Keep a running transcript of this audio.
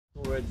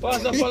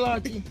Pastor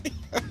Palati.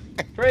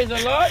 Praise the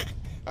Lord.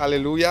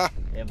 Hallelujah.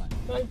 Yeah, man.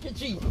 Thank you,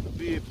 Chief.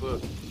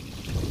 People,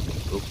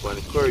 look for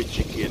the curry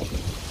chicken.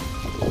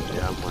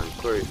 Yeah, man,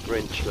 curry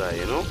French fry,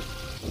 you know?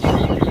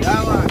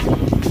 Yeah, man.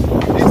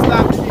 This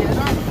last year, you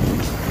know?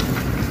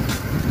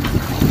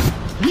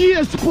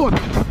 Yes, spot.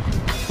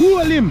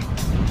 Hold him.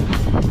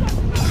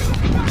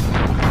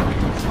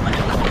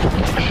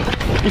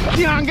 He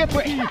can't get to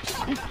eat.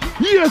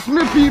 Yes,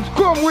 me peeps,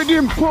 come with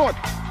him, pot.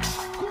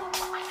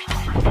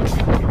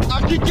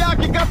 Akiki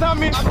got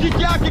me.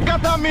 Akiki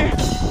got me.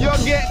 You're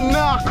getting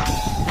knocked.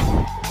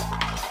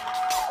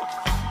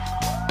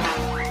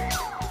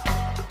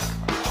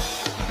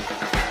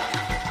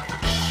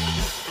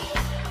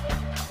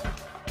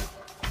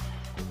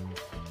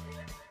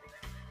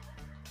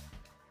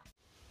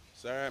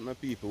 So alright my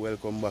people,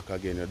 welcome back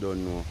again. You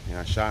don't know,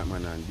 yeah,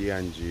 Sharkman and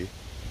DNG.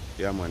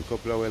 Yeah man,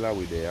 couple of well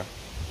we there.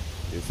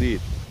 You see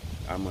it?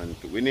 Yeah, man,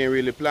 we didn't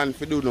really plan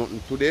to do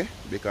nothing today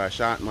because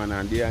Sharkman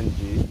and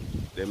DNG,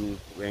 them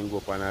when go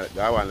up on a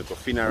little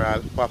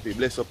funeral. Papi,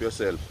 bless up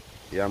yourself.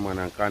 Yeah man,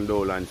 and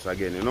condolence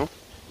again, you know?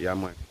 Yeah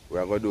man, we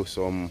are gonna do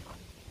some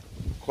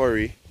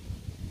curry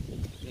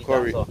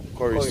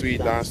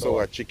sweet and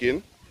sour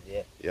chicken.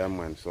 Yeah. Yeah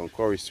man, some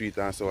curry sweet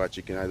and sour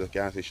chicken. As you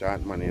can see,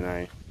 Sharkman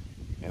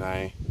in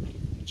I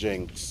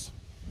Jenks.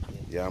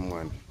 Yeah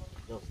man.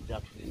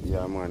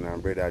 Yeah man,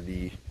 and brother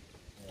D,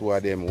 two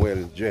of them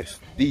well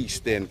dressed,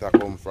 decent to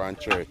come from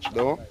church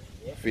though.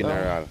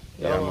 Funeral.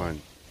 Yeah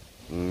man.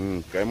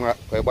 Can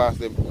you boss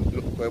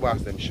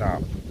them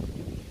sharp?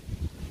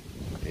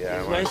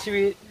 Yeah man.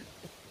 Nice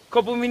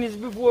couple minutes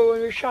before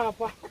when we sharp.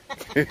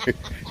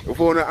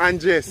 Before the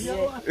undress.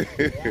 Yeah.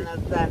 You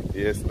understand?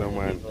 Yes no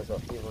man.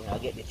 I'll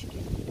get the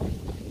chicken.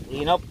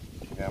 Clean up.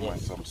 Yeah man,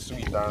 some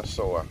sweet and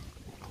sour.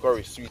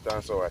 Curry sweet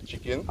and sour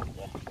chicken.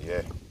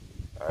 Yeah.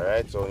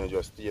 Alright, so you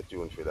just stay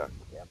tuned for that.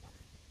 Yeah.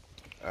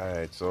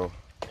 Alright, so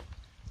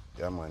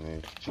yeah man,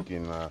 the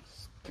chicken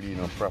clean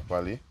up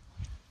properly.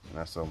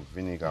 And some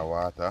vinegar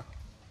water.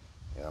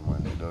 Yeah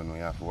man, you don't know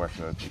you have to wash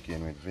your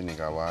chicken with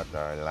vinegar water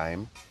or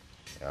lime.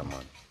 Yeah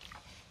man.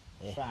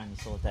 Yeah. Ran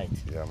is so tight.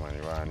 Yeah man,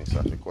 the ran is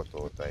have to cut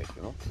out tight,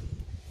 you know.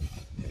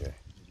 Yeah.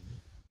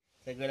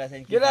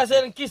 Give us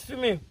a kiss to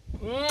me.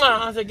 Mwah,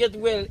 I say get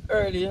well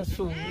early and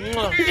soon.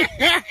 Mwah.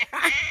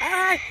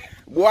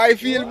 Boy,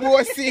 feel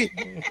bossy.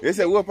 You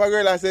say, what a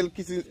girl I say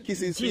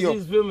kisses for you.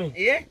 Kisses for me.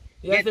 Yeah?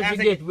 You have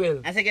to get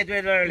well. I say get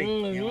well early.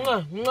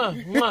 Mwah,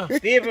 mwah,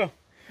 mwah. People,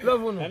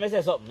 Love you. let me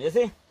say something, you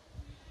see?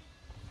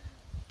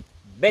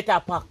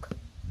 Better pack.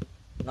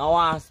 Now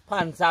want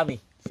sponsor me.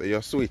 So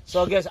you switch.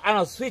 So guess I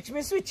don't switch,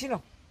 you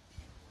know.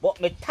 But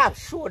me tap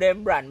show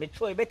them brand. Me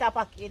throw better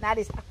pack in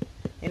this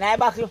in my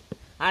back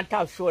and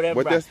tap show them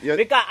But brand. yes,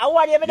 Because I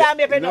want you to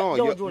me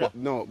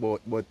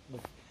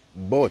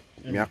but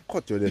me I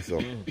cut you this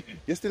up.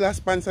 You still a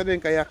sponsor then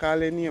because you call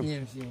the name.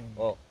 Yes.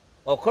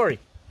 Oh, curry.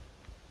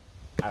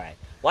 Alright.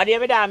 What do you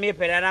mean me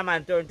pen and a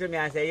man turn to me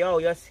and say, yo,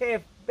 you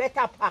save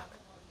better pack.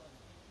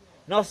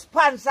 No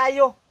sponsor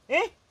you.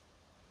 Eh?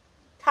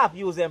 Tap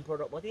use them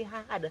product, but it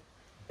hard.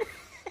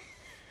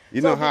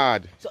 You know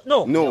hard. So,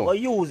 no,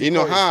 you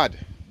know hard.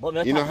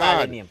 But you know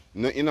hard.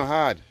 No, you know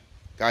hard.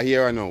 Because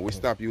here I know, we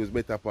stop use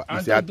better pack.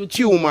 You say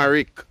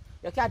turmeric.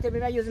 You can't tell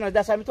me I'm using it.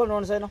 That's why I'm turning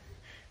on so, you know.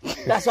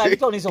 That's why I'm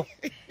turning so.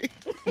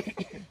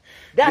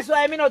 That's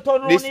why I'm not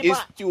turning on. This is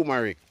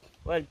turmeric.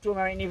 Well,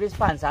 turmeric if it's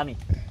sponsor me.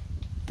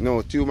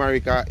 No,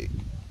 turmeric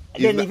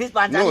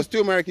no,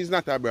 turmeric is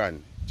not a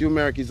brand.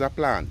 Turmeric is a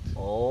plant.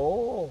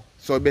 Oh.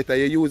 So better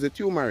you use the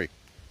turmeric.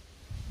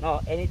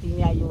 No,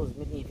 anything I use,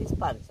 me need is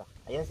sponsor.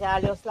 You say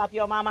I'll just slap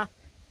your mama.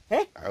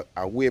 Eh?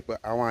 I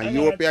want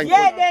European.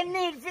 Yeah, they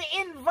need to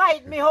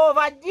invite me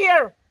over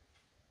there.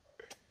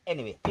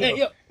 Anyway. Hey,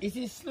 yo, if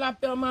you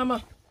slap your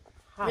mama,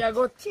 we are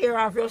going to tear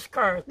off your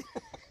skirt.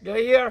 Do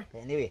you hear?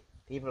 Anyway,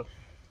 people,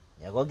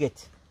 you go get.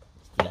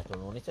 Still at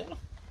all, you know.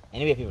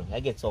 Anyway, people, I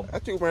get some. A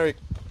turmeric.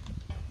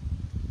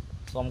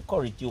 Some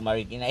curry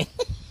turmeric in it.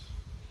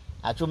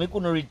 Actually, I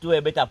couldn't read to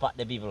a better part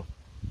the people.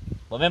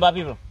 But remember,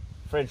 people,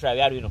 French fry,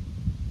 we are doing.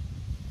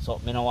 So,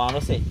 I don't want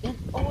to say,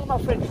 oh, my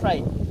French fry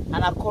and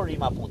a curry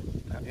my put.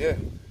 Yeah.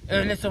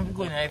 Let's go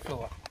in the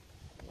flour.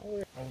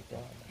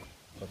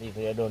 So,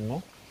 people, you don't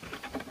know.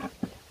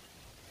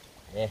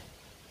 Yeah.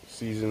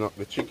 Season up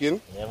the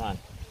chicken. Yeah, man.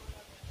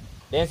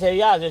 Then say,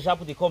 yeah, you should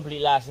put the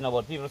complete last in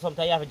about people.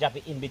 Sometimes you have to drop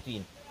it in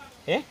between.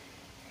 Eh?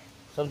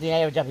 Something you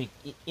have to drop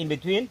it in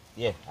between?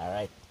 Yeah,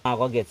 alright. I'm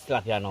going to get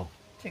slap here now.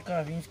 Take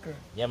off your skirt.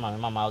 Yeah, man,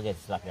 mama will get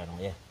slap here now,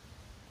 yeah.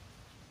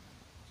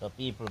 So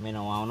people, me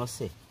don't want to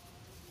say,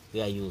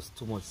 we are use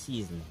too much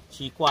seasoning.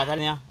 3/4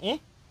 here, eh?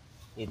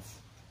 It's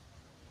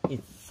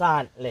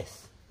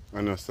saltless.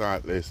 And no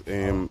saltless.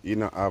 You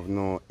don't have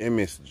no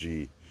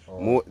MSG.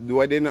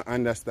 What they not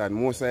understand,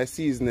 most of the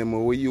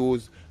seasoning we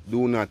use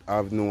do not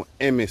have no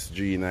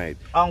MSG in it.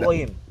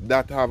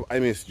 That have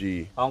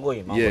MSG.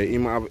 Yeah,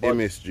 him have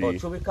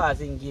MSG. But because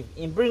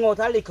him bring out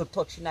a little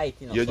touch in it,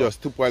 you know. You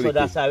just took a little. So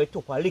that's how we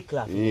took a little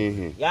of it.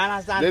 You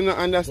understand? They don't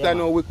understand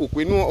how we cook.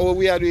 We know how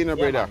we are doing,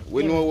 brother.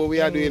 We know what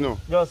we are doing.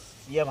 Just,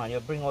 man, you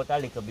bring out a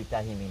little bit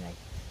of him in it.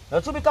 Now,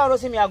 to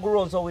because see me I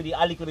grow so with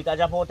a little bit of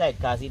jump out it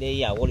because he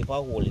there, only for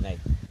a hole in it.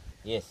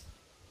 Yes.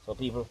 So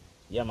people,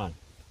 man.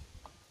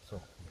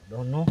 So,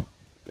 don't know.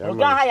 You can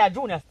hire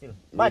Junior still.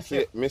 But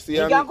you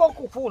can go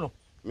cook food.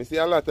 I see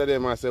a lot of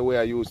them I say we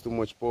are use too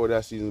much powder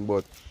season,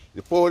 but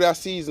the powder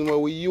season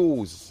what we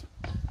use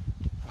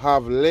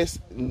have less,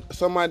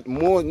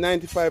 more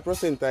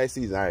 95% I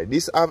season. Alright,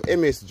 this have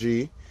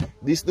MSG,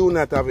 this do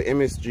not have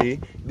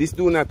MSG, this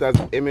do not have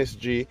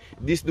MSG,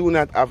 this do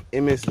not have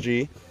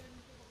MSG,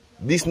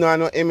 this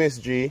no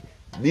MSG,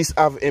 this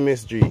have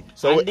MSG.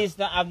 So and this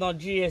not have no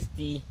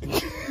GST.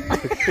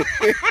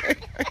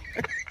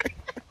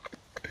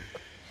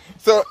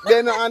 So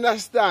they don't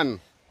understand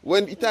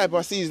when the type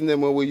of seasoning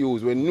we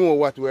use, we know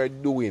what we are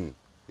doing.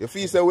 You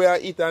feel say we are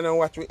eating and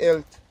what we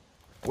health.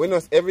 We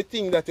know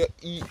everything that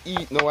you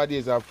eat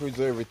nowadays have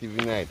preservative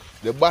in it.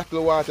 The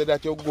bottled water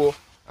that you go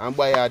and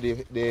buy at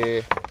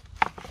the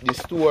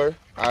store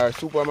or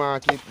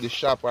supermarket, the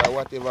shop or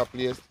whatever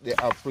place, they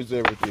have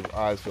preservative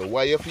also.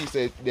 Why you feel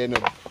say they no,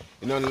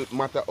 it don't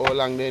matter how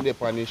long they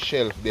dip on the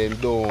shelf, they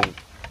don't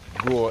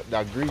grow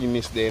that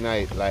greenness they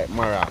night like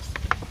maras.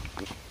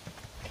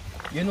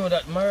 You know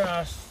that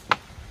maras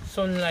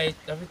sunlight,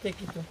 have you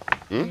take it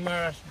too?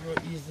 Maras grow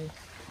easy.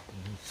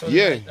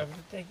 Sunlight, have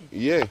you take it?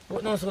 Yeah.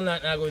 But no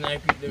sunlight not going to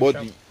keep them but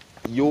shop.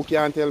 You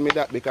can't tell me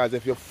that because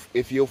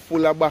if you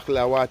full a bottle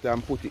of water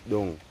and put it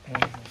down,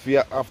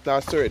 after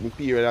a certain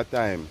period of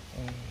time.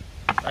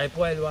 I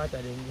boil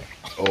water then.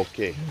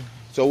 Okay.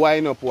 So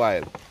why not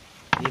boil?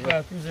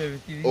 Because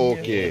preservative.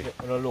 Okay.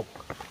 No look.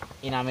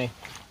 In a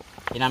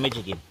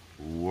chicken.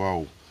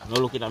 Wow. No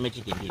look in a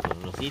chicken people.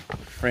 You see?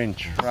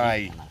 French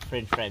fry.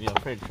 French fry,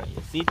 French fry.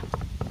 You see?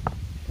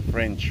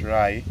 French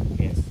fry.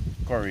 Yes.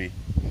 Curry.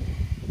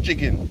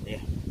 Chicken. Yeah.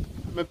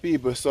 My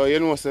people, so you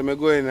know, so I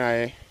go in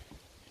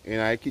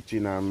the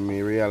kitchen and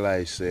me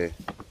realize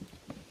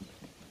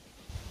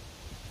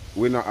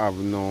we not have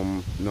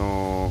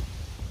no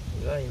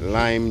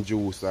lime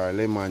juice or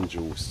lemon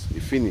juice.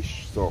 It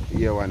finished. So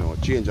here we now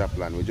change our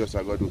plan. We just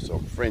gotta do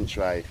some French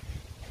fry,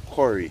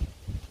 curry,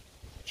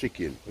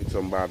 chicken with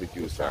some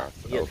barbecue sauce.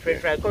 Yes, okay.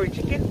 French fry curry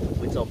chicken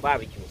with some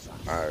barbecue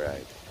sauce.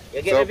 Alright.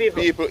 So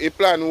people, the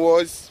plan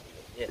was,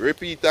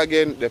 repeat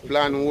again, the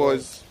plan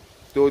was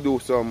to do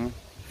some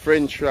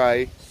French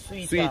fry,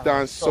 sweet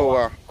and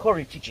sour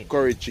curry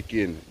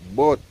chicken.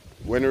 But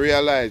when we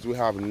realize we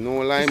have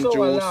no lime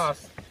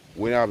juice,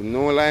 we have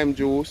no lime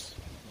juice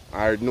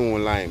or no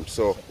lime.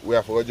 So we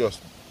have to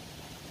just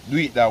do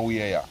it that way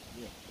here. Yeah.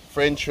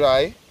 French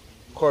fry,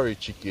 curry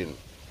chicken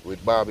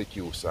with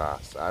barbecue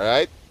sauce.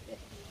 Alright? Yeah.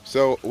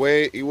 So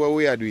what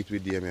we are doing it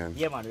with them, man?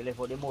 Yeah man, we left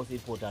for the most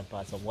important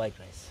part, some white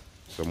rice.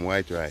 Some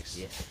white rice?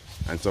 Yes.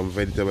 And some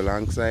vegetable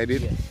alongside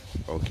it? Yes.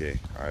 Okay,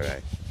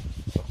 alright.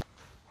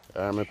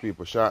 My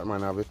people, short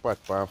man have a pot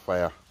on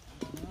fire.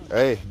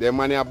 Hey, them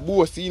man are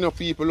both, you know,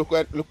 people. Look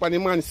at the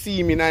man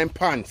see me in his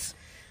pants.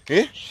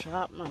 Eh?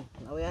 Sharp man.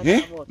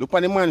 Eh? Look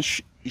at the man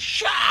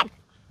sharp.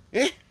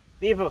 Eh?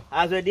 People,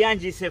 as the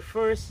Angie said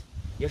first,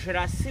 you should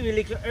have seen me a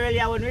little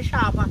earlier when we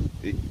sharper.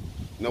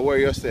 Now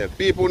worry yourself.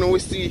 People now we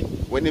see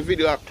when the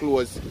video are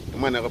closed, the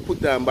man are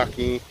put them back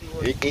in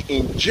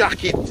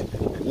jacket.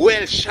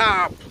 Well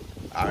sharp.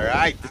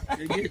 Alright.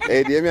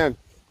 Hey dear man.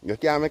 You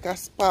can't make a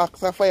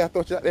sparks of fire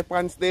touch at the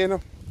pants there,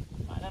 no?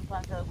 Man, them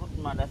pants are good,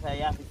 man. That's why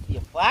you have to stay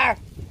far.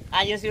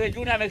 And you see what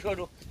Junior make sure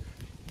do.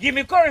 Give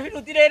me curry if you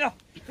do today, no?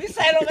 This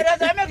side over there,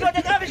 so I make sure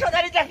they have a shot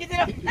at the jacket, you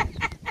know?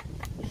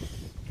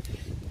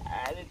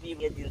 The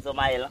people getting some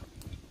oil.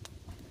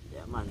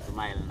 Yeah, man, some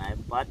oil in my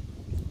pot.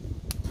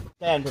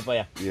 Time to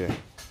fire. Yeah.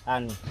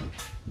 And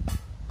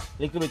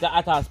little bit of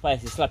hot and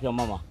spicy, slap your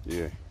mama.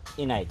 Yeah.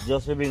 In it,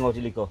 just to bring out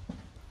the little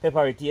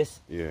peppery taste.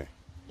 Yeah.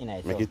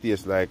 It, make it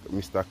taste like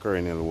Mr.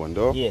 Colonel one,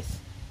 though? Yes.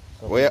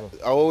 So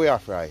how we are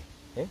fry?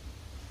 Eh?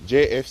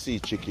 JFC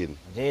chicken.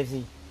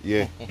 JFC?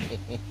 Yeah.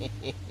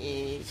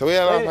 So we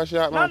are a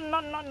shot, man?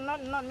 No.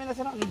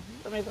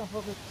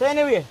 So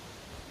anyway.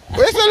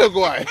 Where's the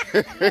guy?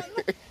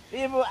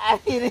 People are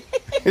here.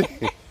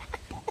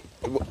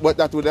 But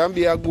that wouldn't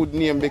be a good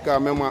name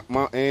because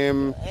my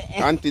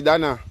Auntie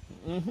Dana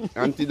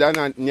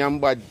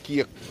Nyambad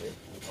cake.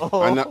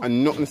 Oh.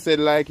 And nothing said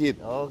like it.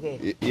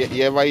 Okay.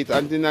 You ever eat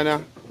Auntie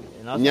Dana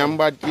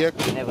Nyambad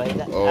cake? Never eat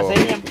that. Oh. I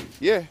say name?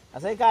 Yeah. I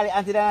say call it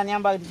Auntie Dana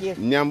Nyambad cake.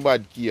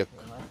 Nyambad cake.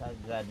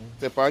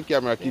 Step on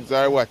camera, kids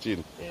are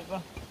watching.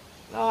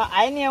 No,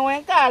 I know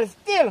when call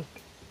still.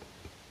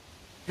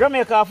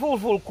 Jamaica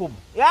full cube.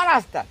 You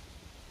understand?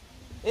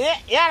 Yeah,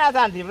 you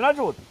understand people, not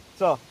truth.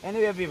 So,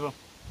 anyway people.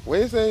 What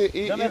you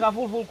say? Jamaica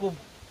full cube.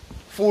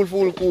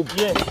 Full cube?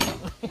 Yes.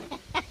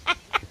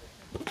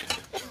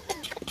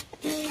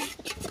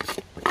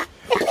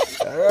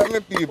 Alright, my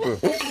people.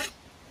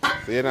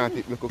 So you don't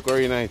think me cook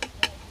curry night?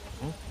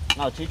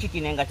 No, the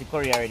chicken ain't got the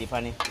curry already,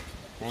 Fanny.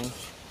 And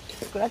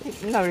I think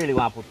I don't really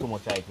want to put too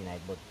much of it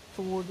tonight, but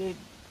two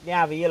they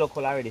have a yellow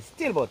color already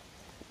still, but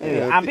anyway,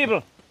 Yeah, and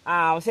people,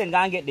 I'm saying go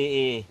and get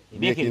the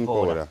baking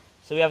powder.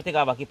 So we have to take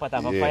our back pot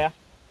off a fire.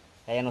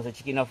 And you know the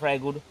chicken not fry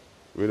good.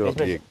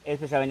 Without egg.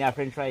 Especially when you have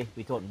French fry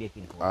without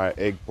baking powder. Or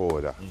egg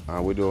powder.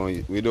 And we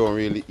don't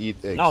really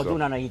eat egg. No, so. do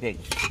not eat egg.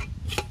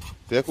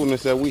 So you couldn't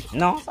say we?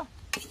 No, sir.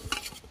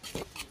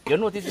 You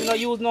notice you don't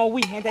use no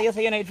we, ain't you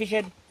say you don't eat fish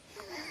head?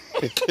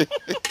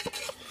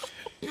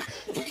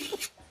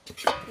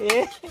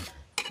 Yeah.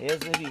 Yes,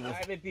 the people.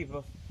 Alright,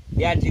 people.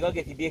 Yeah, you go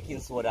get the baking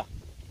soda.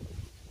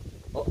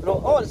 Oh,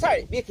 no, oh,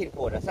 sorry, baking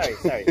powder. Sorry,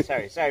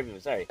 people,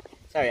 sorry.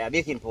 Sorry,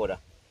 baking powder.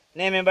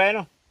 Name remember, you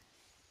know?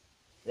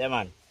 Yeah,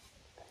 man.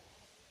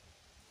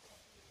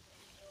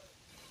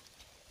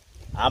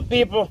 And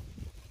people,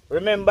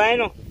 remember, you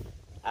know,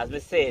 as we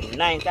say,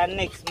 9th and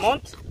next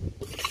month,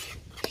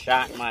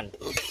 short man,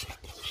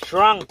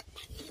 strong.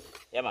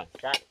 Yeah, man,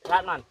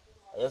 short man,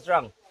 are you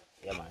strong?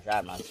 Yeah, man,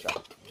 short man,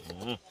 strong.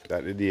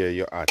 That the day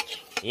you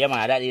hatch. Yeah,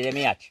 man, that day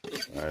me hatch.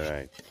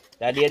 Alright.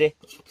 That day,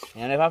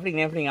 you know, if I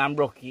fling and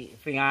broke,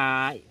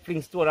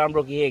 fling stone and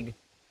broke egg,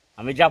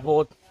 and me drop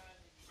out.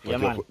 Yeah,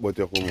 man. But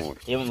you come out.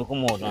 Yeah, man,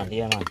 come out, man.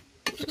 Yeah, man.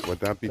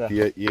 But I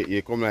pity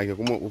you come like you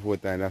come out before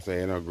time, that's why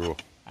you don't grow.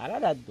 I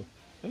like that too.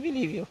 I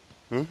believe you.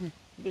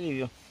 Believe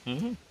you.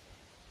 Mm-hmm.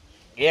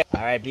 Yeah.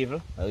 Alright,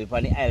 people. We're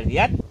on the island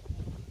yet.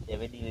 They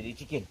will deal with the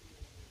chicken.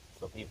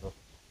 So, people,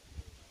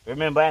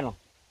 remember, you know,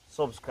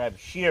 subscribe,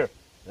 share,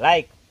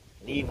 like,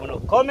 leave a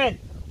comment.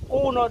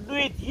 Who not do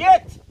it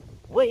yet?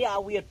 Where you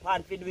are wait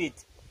pan to do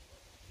it?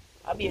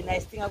 That'll be a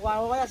nice thing I go on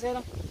over here, say,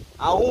 no?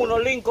 And who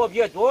not link up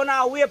yet? Who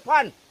not wait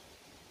pan?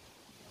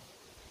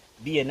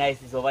 Be a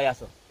niceness over here,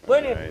 so. Go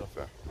in here,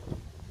 sir.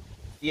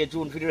 Stay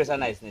tuned for the rest of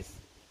niceness.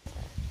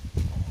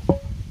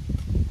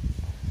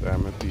 So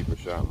my people,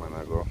 short man,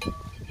 I go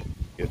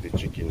get the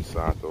chicken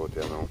sort out,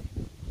 you know.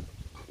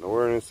 No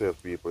worry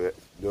yourself, people.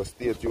 Just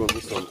stay tuned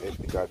with some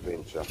epic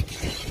adventure.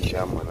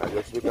 Yeah, man. And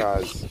just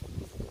because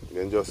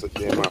then just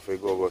them have to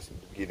go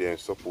give them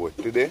support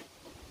today.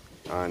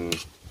 And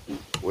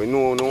we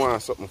know no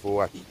want something for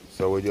watch.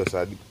 So we just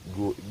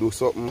go do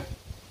something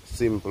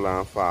simple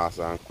and fast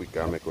and quick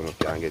and make you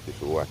can get it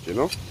to watch, you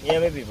know? Yeah,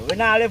 baby. We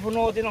not left you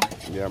out, you know.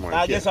 Yeah, man.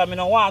 Now guess what? I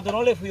don't want to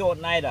left you out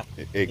neither.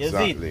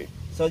 Exactly.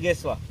 So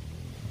guess what?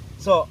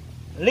 So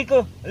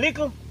little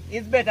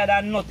is better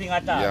than nothing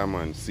at all. Yeah,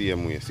 man.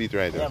 Same way. See it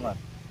right there. Yeah, man.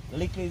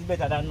 Little is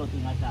better than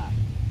nothing at all.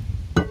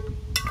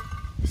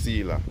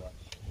 Sealer.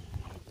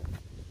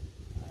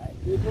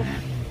 Alright, people.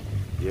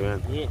 Yeah,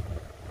 man. Yeah.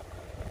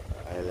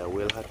 I'll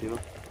well hot, you know.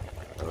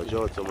 I'll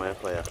judge some my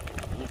fire.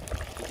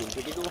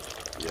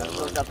 Yeah,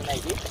 man.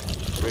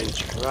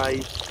 French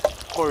fry,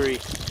 curry.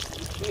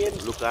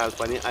 Look out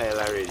for the aisle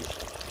already.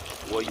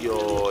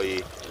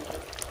 Woyoy.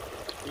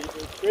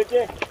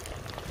 Pretty.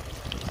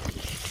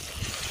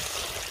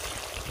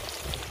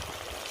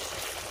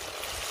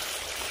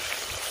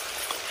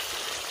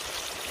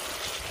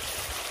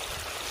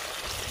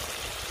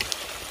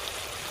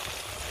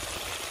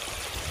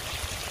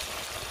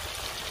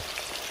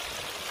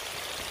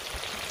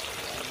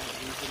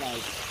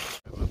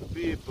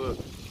 People,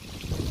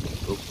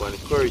 look for the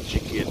curry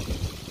chicken.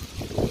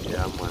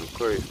 Yeah, man,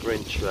 curry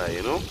French fry,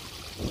 you know.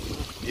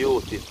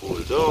 Beautiful,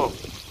 though.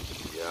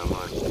 Yeah,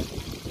 man.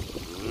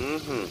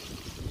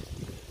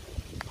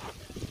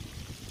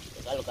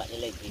 Look at the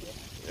leg, people.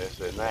 That's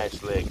a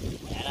nice leg.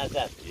 Yeah, that's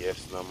that.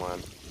 Yes, no, man.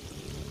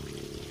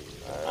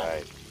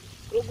 Alright.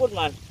 Look good,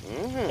 man.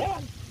 Yeah,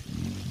 man.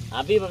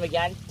 And people, me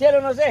can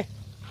tell you, say,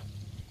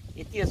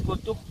 it tastes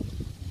good too.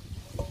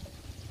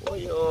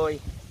 Oi.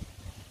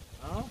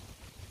 Huh?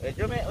 Wait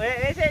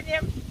is that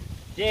name?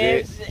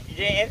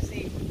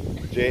 JFC.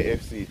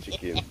 JFC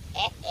chicken.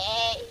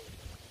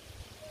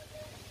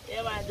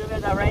 Yeah, man, do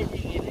the right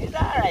thing. It's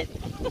alright.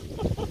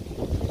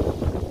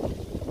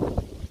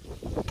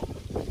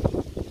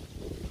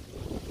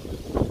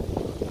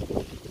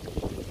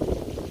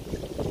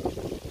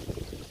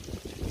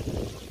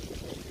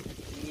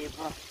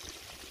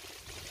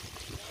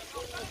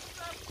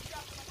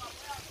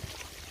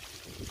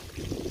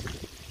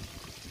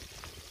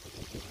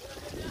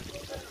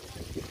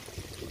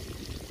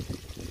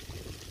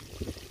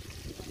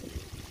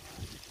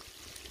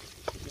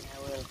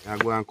 I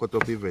go and cut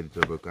up the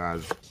vegetable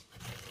because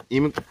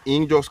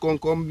he just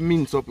come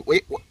mince up.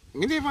 Wait, what?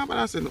 Me never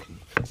balance it.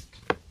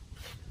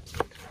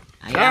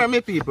 Sorry,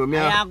 me people.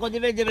 I got the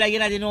vegetable like you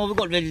didn't know we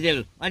got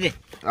vegetable.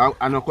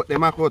 I no cut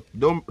them a cut.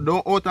 Don't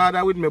out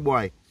order with me,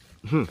 boy.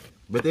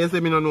 But they say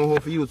me don't know how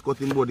to use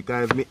cutting board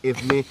because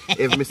if me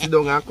sit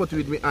down and cut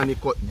with me and it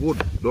cut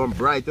good, don't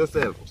bright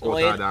yourself. So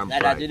cut harder and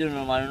bright. That you don't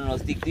know, man. No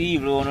stick to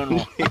evil,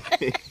 no.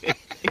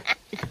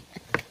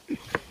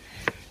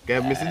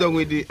 If me sit down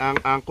with it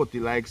and cut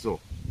it like so.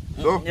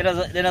 So? Then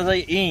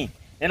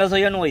also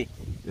you know it.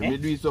 Let me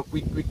do it so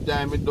quick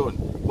time it done.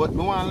 But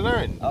me want to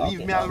learn. Okay,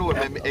 Leave me alone,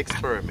 let me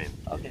experiment.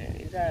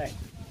 Okay, it's alright.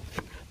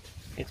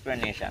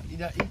 Explanation.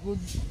 It good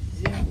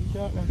Yeah,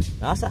 short man.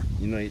 No, sir.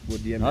 You know it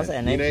good, No, sir, you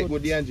you know it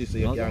good. good, Angie, so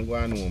you No, can sir. go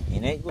on home. You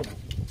know it good.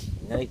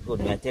 You know it good.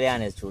 Me tell you the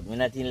honest truth. Me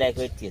nothing like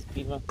what it taste.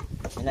 People,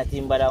 me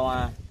nothing but I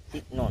want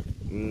hit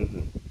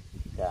none.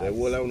 The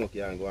whole of you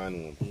can go on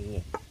home. Yeah.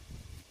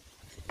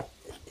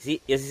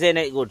 See, you see saying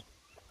it good.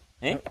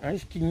 Eh?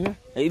 Ice cream,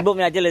 yeah. But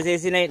me I tell you say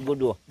saying it good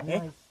though.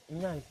 Eh?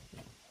 Nice.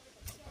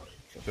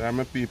 So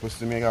my people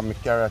see me got my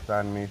carrot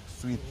and my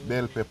sweet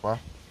bell pepper.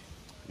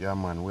 Yeah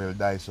man, well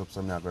diced up,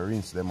 so I'm going to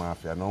rinse them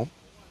off here now.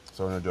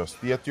 So now just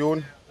stay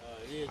tuned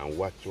and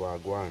watch what I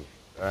go on.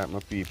 Alright my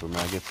people,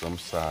 I get some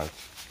salt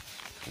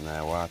in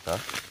my water.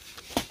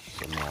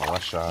 So I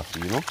wash off,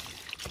 you know.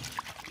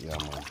 Yeah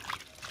man.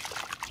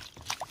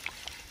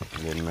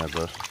 And then I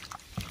go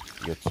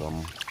get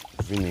some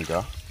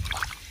vinegar,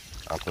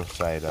 apple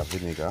cider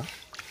vinegar.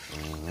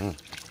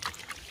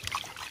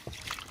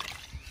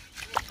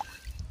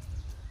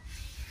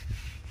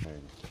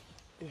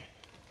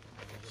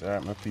 So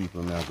alright my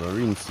people, I go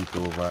rinse it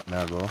over,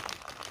 I go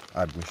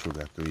add my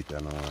sugar to it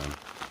and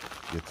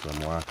get some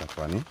water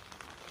on it.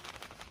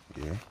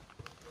 Yeah.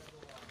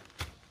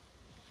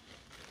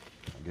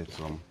 Get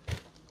some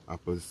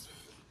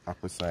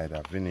apple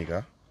cider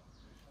vinegar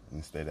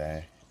instead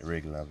of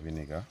regular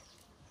vinegar.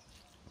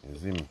 You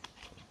see me?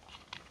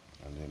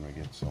 And then we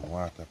get some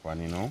water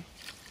on it now.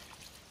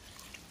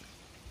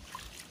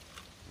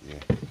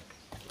 Yeah.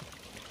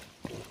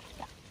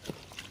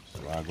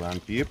 So I go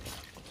and peep.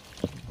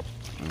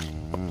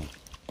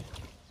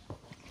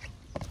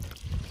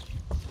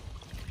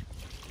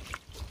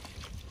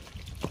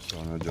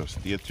 So now just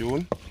stay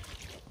tuned.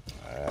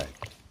 Alright.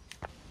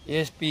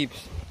 Yes,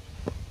 peeps.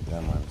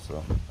 Yeah man,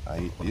 so I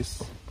eat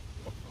this.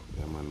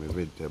 Yeah man, my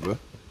vegetable.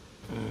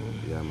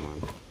 Yeah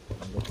man.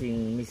 And the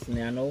thing missing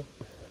here now. You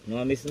know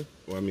what I'm missing?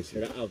 What am I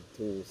missing? You have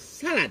to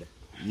salad.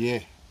 Yeah.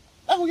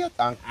 Oh yeah,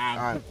 and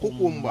cucumber.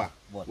 cucumber.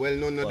 Well,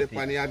 none of the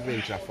on the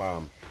adventure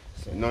farm.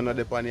 None of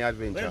the on the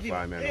adventure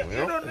farm, you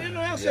know. You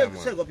know, say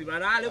go people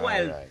and all the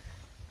while. Alright.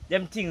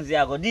 Them things they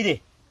are go did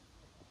it.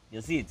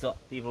 You see it, so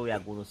people we are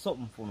going to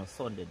something for no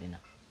Sunday dinner.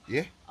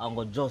 Yeah? I'm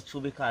going just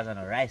through because of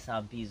the rice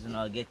and peas, you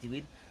know, get it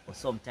with. But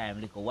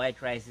sometimes like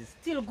white rice is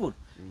still good.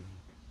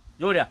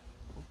 Julia.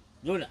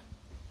 Did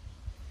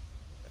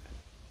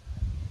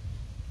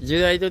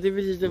you eat the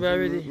vegetable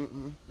already?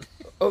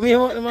 Oh, me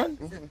want the man?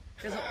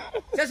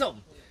 Say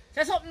something.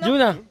 Say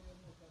something.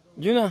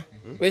 Juna,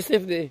 where's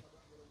Steph there?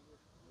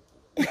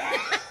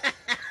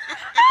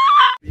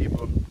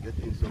 People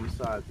getting some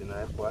salt in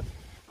our pot.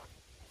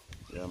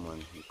 Yeah man,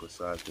 you put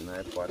salt in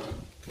our pot.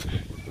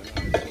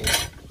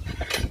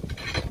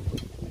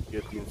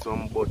 Getting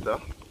some butter.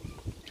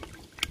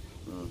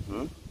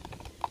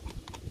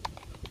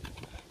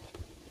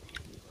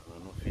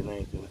 Nothing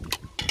nice,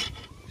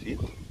 see?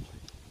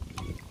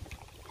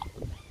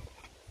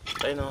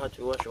 I know how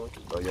to wash out.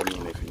 Oh, you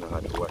mean if you know how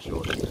to wash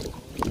out?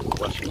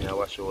 Washing and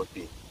wash out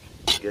the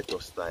ghetto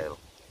style.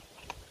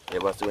 Yeah,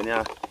 but when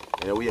you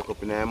wake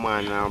up in the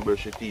morning and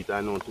brush your teeth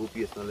and no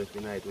toothpaste and left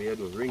in night, what you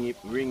do? Ring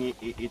it,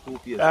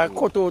 toothpaste.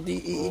 Cut out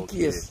the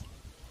case.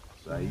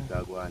 So I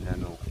go on here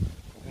now.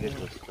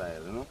 Ghetto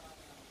style, you know?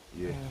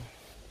 Yeah.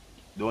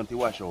 Don't you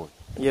wash out?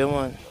 Yeah,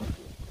 man.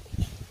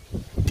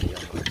 Yeah,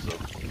 man, so.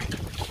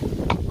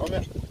 Come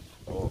here.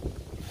 Oh.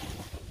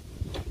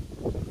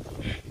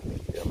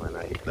 Yeah, man,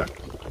 I hit that.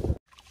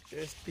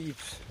 Yes,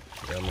 peeps.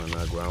 Yeah, man,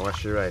 I go and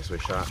wash the rice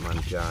with sharp man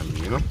can,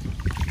 you know?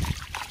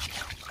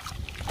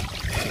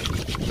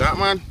 Sharp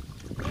man?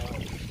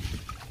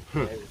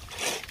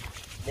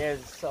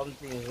 There's some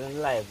things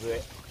in life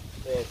where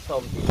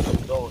some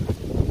people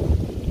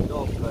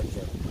don't cut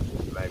them.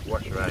 Like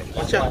wash rice.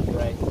 Watch out. Wash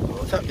rice.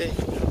 What's up there?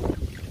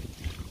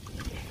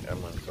 Yeah,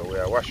 man, so we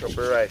are wash up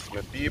the rice,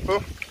 my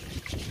people.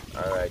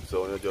 Alright,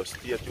 so you just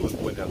stay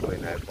tuned when you're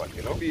going to pot,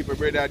 you know? People,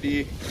 brother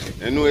D,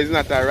 you know he's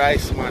not a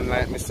rice man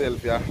like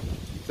myself, yeah?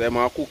 So I'm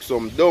going to cook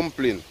some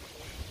dumpling.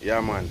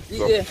 Yeah, man.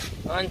 So, Yeah,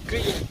 and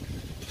cream.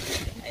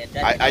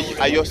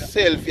 I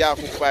yourself, yeah,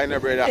 cook for you,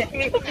 brother.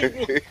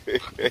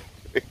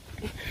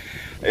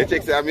 You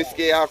check say I'm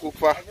scared cook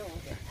for.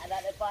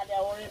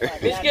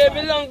 This game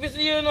belong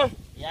to you, no?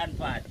 Yan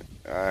part.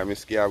 I'm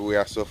scared we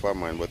are suffer,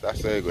 man, but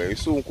that's how you go. You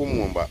soon come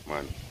home back,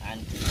 man.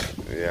 And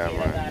Yeah,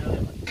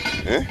 man.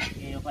 Eh?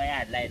 you know,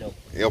 yard light up.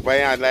 Your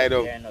pie light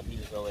up. You don't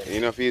feel so well.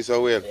 You don't feel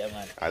so well. Yeah,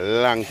 man. A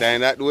long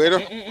time that way, though.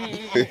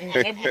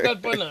 I put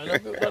that panel.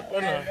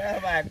 Yeah,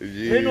 man.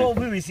 Yeah. We know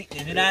we will see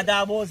this. We don't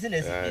talk about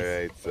sickness.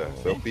 Alright, sir.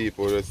 So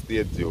people just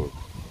stay tuned.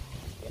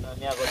 You know,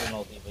 me I got to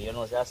know people. You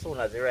know, so as soon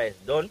as the rice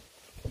done,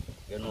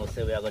 you know,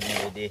 say we are going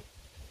to do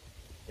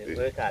what do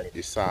you call it? The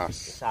The sauce.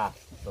 sauce.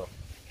 So,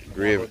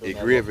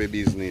 Gravy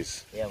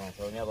business. yeah, man.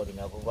 So, me I got to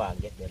go and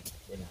get them.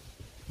 You know.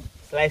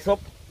 Slice up,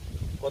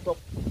 cut up.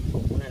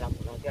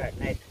 No carrot,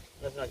 nice.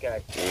 No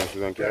carrot.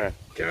 You don't care?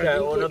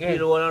 Carrot, no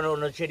peel,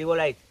 no cherry, no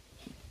light.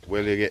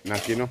 Well, you get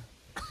knocked, you know?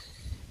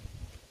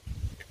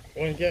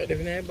 One carrot, the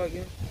vanilla bag,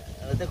 yeah?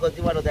 I think I'll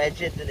see what I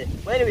check today.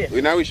 Wait a minute.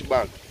 We know which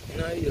bag?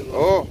 No, you go.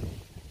 Oh,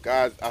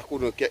 because I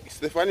couldn't get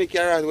Stephanie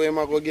carrot where am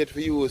I going to get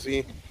for you,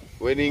 see?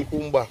 When he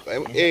come back.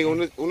 Hey, I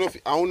want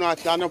to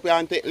turn up here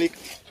and take lick.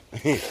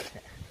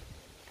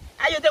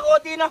 Are you take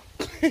out, you know?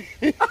 You're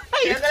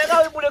going to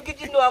go put your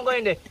kitchen door and go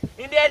in there.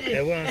 In there,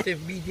 I want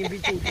Steph beat him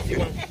with truth, you see,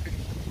 man.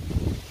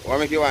 What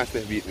make you want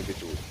Steph beat me for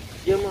truth?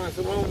 Yeah, man,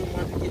 so one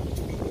woman to get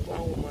to beat me for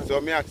one woman.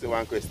 So me ask you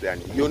one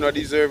question. You not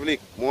deserve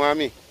lick, more than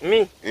me?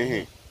 Me?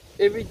 Mm-hmm.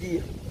 Every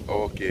day.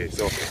 Okay,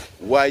 so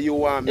why you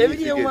want me Every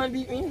to day get... woman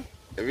beat me.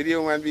 Every day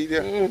woman beat you?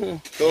 Mm-hmm.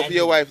 So if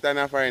your wife turn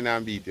a foreign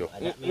and beat you?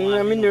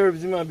 My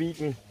nerves in my beat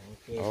me.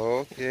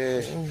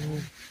 Okay.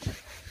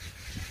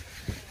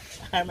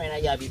 I mean,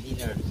 I beat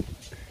the nerves.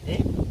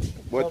 Eh?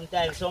 But,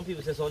 Sometimes some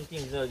people say some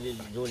things,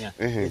 Junior.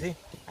 You see?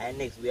 And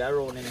next we are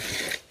around,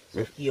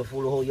 so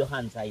careful how your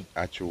hands are.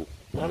 that's true.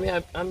 I'm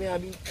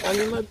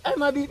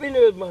a beat me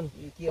nerves, man.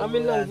 I'm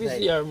in long this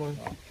year, man.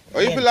 Oh,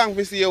 you belong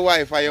to see your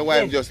wife or your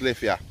wife just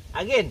left you?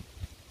 Again.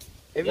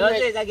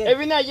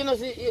 Every night you know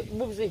see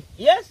Boobsy.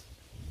 Yes.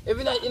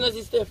 Every night you know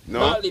see Steph.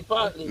 No.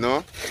 Partly.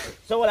 No?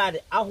 So what are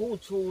they? Who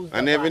choose?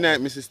 And every night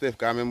Mrs. Steph,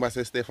 because I remember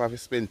say Steph have to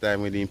spend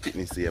time with him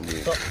picnic same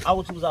way. So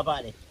who choose a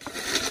party?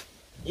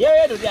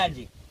 Yeah, do the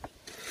Angie.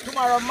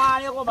 Tomorrow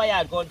morning you come by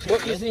yard gun check.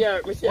 But you see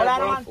her,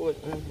 phone.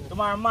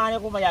 Tomorrow morning you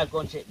come by yard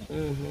gun check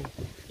me.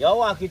 You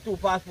walk with 2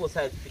 passport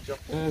size picture.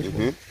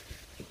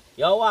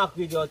 You walk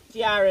with your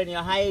tiara and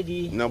your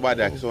ID.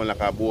 Nobody sound like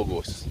a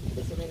bogus.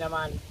 Listen me,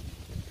 man.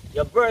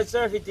 Your birth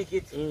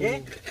certificate,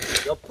 eh?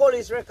 Your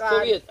police record. So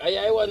wait,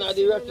 I want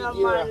the rocket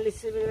man,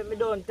 listen me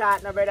don't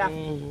talk no brother.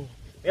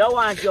 You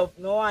want you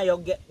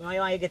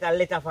get a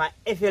letter for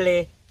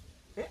FLA.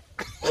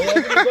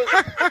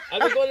 I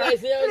was going to lie,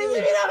 say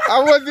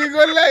I wasn't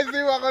going to lie,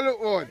 say what I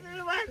look on.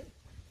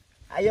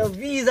 And your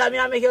visa me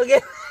I make you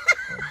get.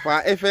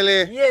 For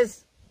FLA?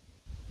 Yes.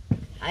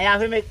 I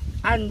have to make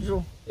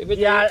Andrew the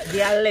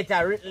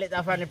written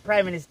letter from the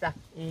Prime Minister.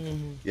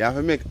 You have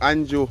to make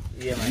Andrew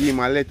give him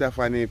a letter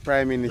from the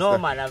Prime Minister? No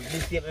man, I've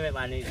mistake me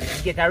man. You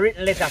get a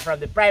written letter from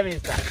the Prime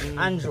Minister,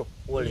 Andrew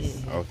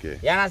Wallace. Okay.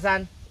 You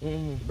understand?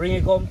 Bring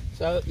it come.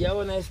 So you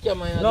want to scam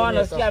me? No,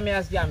 no scam me,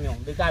 scam you.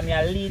 Because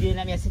I'm leading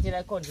and I'm sitting in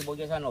the country, but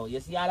guess what? You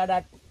see all of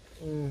that?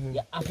 You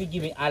have to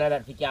give me all of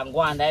that. You can go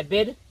on that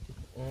bed,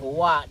 to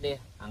walk there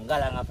and go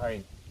along for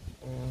it.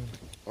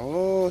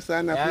 Oh,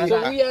 son of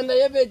So we under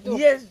your bed too?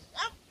 Yes.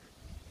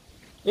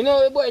 You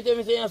know, the boy tell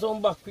me say you have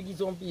some back to give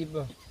some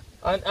people.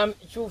 And I'm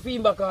through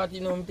feedback heart,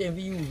 you know, I'm telling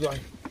you use one.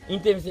 He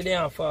tell me say they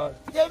are fall.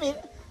 Tell me.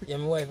 Yeah,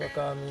 my wife will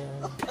call me.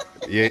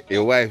 Yeah,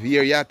 your wife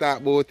here, you talk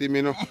about him,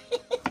 you know.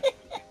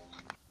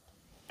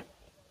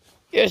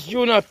 Yes,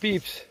 Junior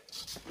peeps.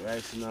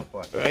 Rice in a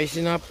pot. Rice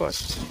in a pot.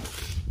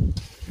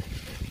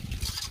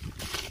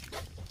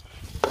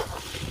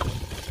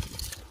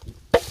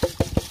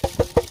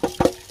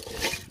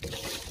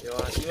 You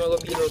want to see me go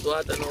beat out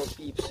water now,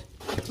 peeps.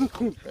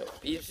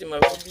 Peeps, you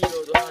might go beat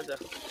out water.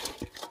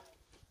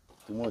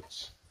 Too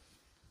much.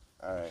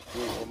 Alright,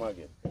 here you come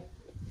again.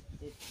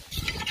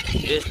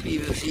 Yes,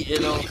 people see, you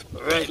know,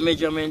 right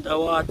measurement of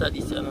water,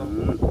 this, you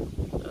know.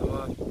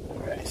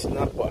 Rice in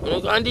a pot.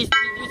 Look, and this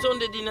on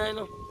the dinner, you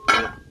know.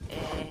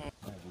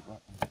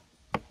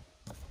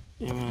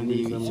 Yeah, man,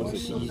 this is some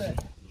season.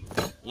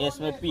 Yes,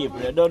 my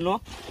people, you don't know.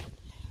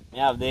 We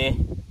have the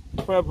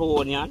purple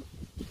onion,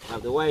 we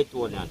have the white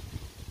onion,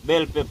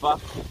 bell pepper,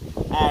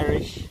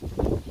 Irish,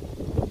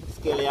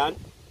 scallion,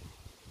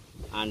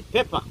 and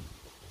pepper.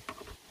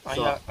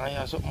 I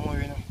have something more,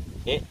 you know.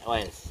 Eh,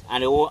 what else?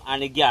 And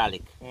the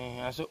garlic. I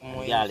have something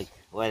more. Garlic.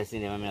 What else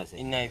in there, I say?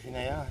 A knife in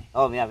the yard.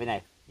 Oh, me have a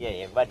knife.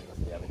 Yeah, but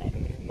we have a knife.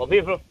 But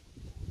people,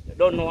 you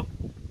don't know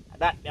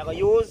that we are going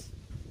to use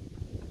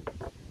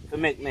to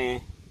make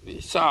me the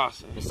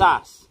sauce. The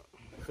sauce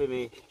for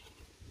me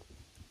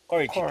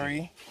curry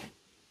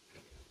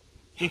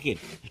chicken.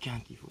 You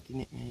can't eat out the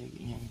neck,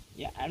 man.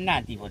 Yeah, I'm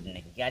not eating out the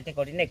neck. You can't take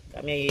out the neck.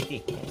 I'm here to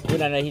eat. You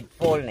don't eat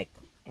full neck.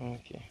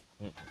 Okay.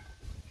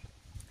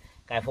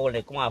 Can I fold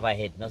neck? Come off my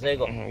head. No, so you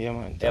go. Yeah,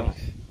 man. Yeah, man.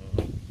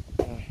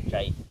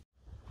 Try it.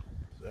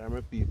 So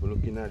I'm people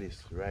looking at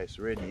this rice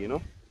ready, you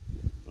know.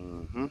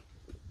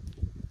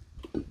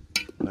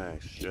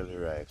 Nice shelly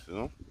rice, you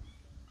know.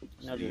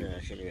 No, do no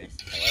chili rice.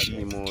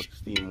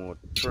 Steam out,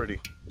 pretty.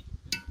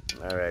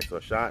 Alright, so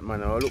short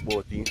man, I'll look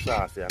about in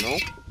sauce, you know.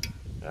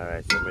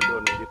 Alright, so I'm done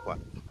with the pot.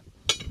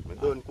 I'm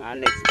done cooking.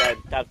 And next time,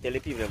 tell the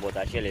people about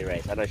a shelly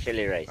rice. Not a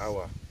shelly rice.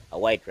 A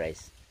white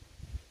rice.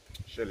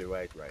 Shelly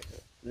white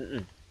rice.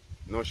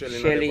 No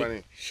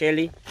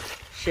Shelly,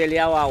 Shelly,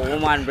 our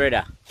woman,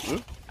 brother.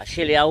 A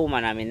Shelly, a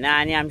woman. I mean,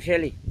 Nani, I'm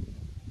Shelly.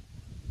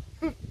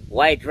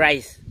 White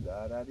rice.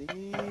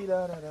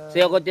 So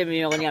you're going to tell me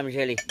you're going to name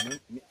Shelly?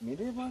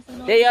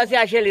 There you see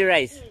a Shelly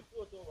rice.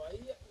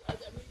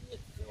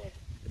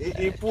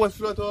 He post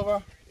float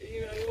over.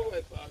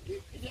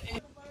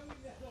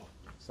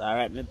 So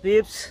alright, my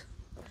peeps.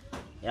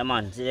 Yeah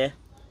man, see there?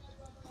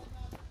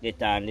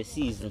 Get on the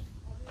season.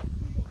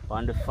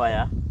 On the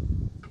fire.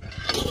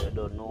 I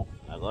don't know.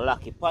 I got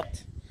lucky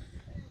pot.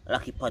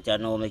 Lucky pot I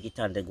know make it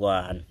on the go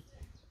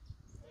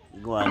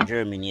and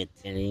germinate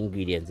and the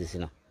ingredients,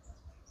 you know.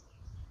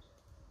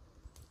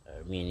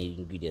 Main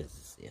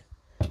ingredients here.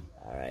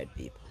 Alright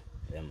people.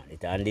 Yeah man,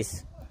 it on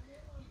this.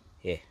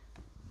 Here.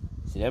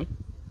 See them?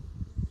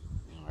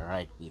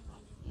 Alright, people.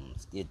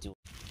 Stay tuned.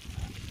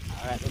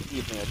 Alright, the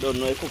people, you don't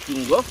know the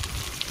cooking go.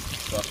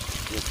 So,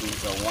 get in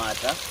some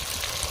water.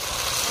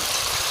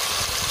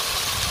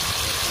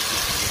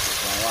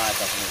 Some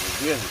water for the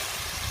gravy.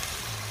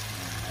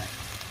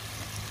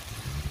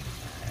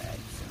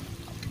 Alright, so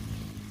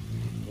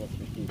just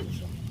repeat it.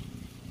 So,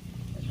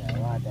 get the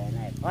water in a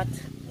pot.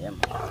 Yeah,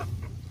 man.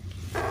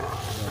 So,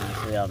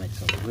 I'll make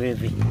some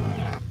gravy.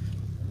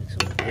 Make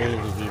some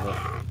gravy, people.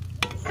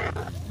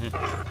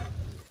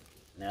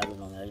 Now, I don't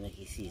know, I'll make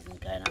it season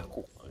kind of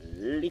cook a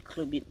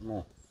little bit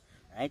more.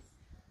 Right?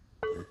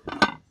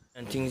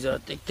 And things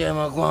that take time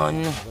to go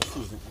on.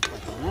 Season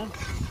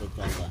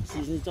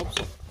it up,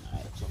 so.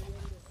 Alright, so.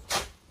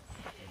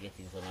 We're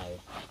getting some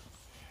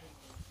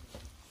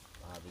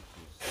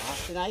barbecue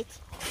sauce tonight.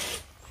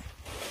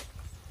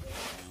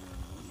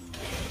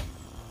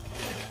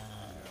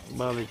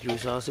 Barbecue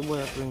sauce,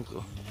 boy, I think.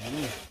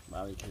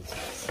 Barbecue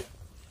sauce.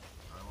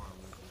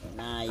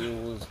 Nah,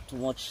 use too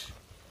much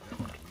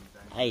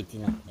height, you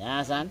know. You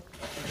understand?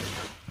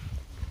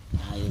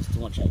 Nah, use too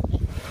much height,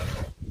 man.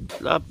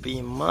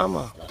 Slappy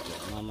mama.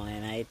 Slappy mama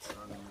and height.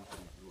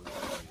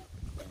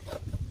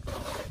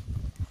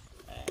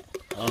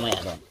 How am I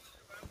done?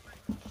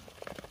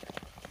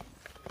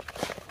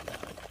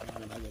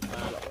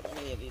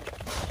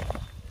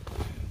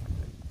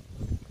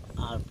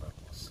 All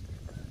purpose.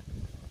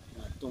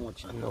 Not too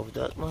much. I love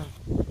that, man.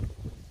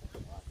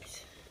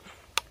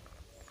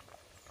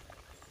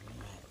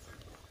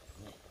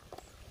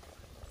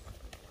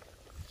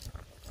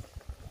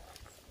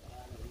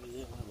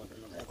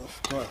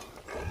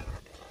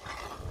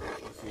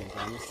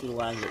 Still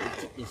want to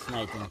eat this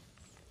night.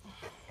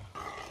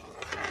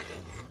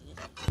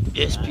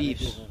 Yes,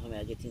 peeps.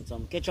 I'm getting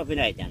some ketchup in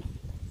right now.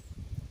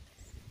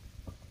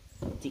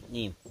 Thick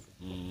name.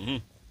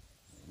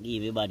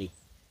 Give everybody.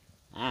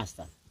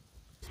 Asta.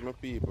 My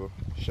people,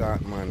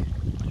 short man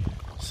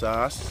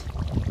sauce.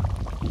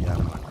 Yeah,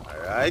 man.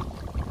 Alright.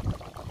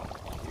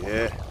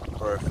 Yeah,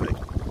 perfect.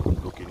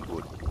 Looking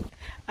good.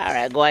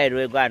 Alright, go ahead.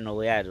 We're going now.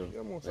 Where are you?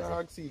 You must have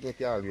oxygen,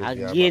 you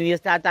Again, you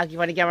start talking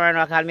for the camera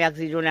and call me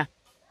Oxy Junior.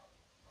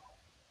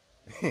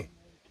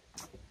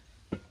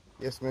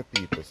 Yes, my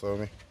people. So,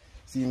 me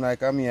seem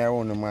like I'm here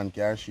on the man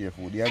can share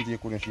food. The auntie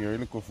couldn't share a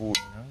little food.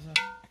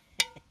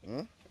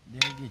 They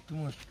get too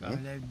much. I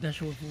like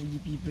dash out for the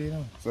people, you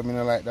know. So, me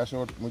not like dash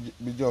out. Me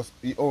just,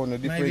 it own a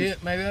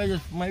different. Maybe I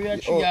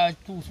are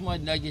too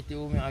smart that get it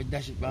home and I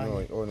dash it back. No,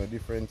 it own a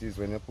different is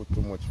when you put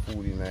too much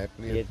food in a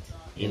plate,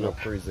 it's not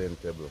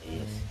presentable.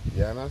 Yes.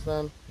 You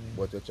understand?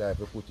 But you try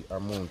to put the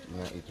amount in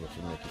it to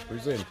make it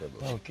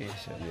presentable. Okay,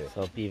 sir. Yeah.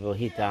 So people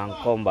hit and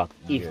come back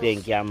if they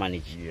can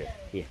manage. Yeah.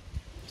 Yeah.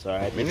 So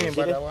right. My name,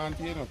 but I want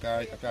you to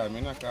call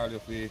me, not call you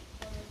for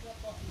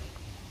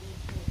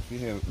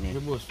help me.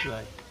 The bus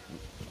fly.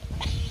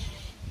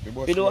 The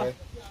bus Pido? fly.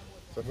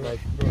 So fly.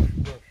 Brush.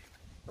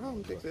 I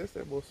don't think it's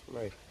the bus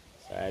fly.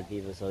 So right,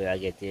 people, so we are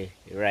getting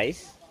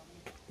rice.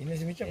 You know,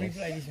 see me chopping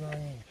fly this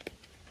morning.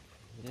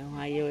 You know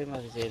how you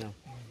must say no.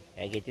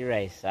 I get the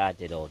rice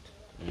sorted out.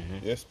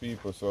 Yes,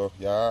 people, so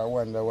yeah, I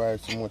wonder why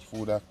so much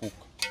food I cook.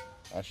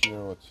 I share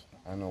what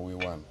I know we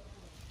want.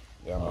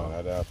 Yeah, man,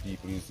 other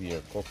people is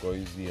here. Coco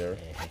is here.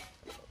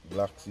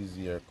 Blacks is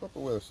here.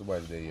 Couple well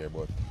somebody there here,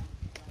 but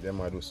them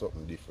might do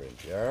something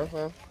different. Yeah,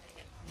 man?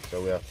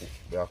 So we have to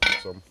cook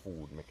some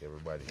food, make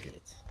everybody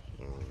get.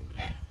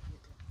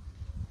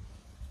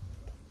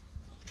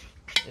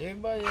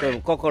 Everybody. So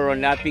Coco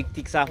run that pick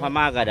ticks off a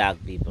maga dog,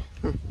 people.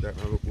 That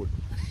don't look good.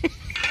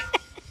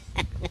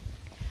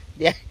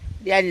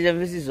 There is a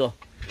visit, so.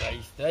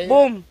 Rice,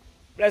 Boom!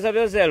 Bless up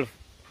yourself.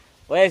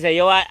 What you say?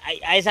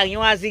 I sang you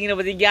want to sing,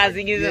 but you can't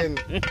sing it.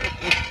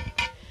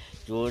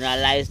 Tuna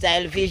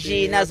lifestyle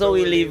fishing, that's how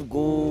we live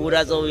good,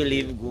 that's how we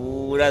live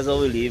good, that's how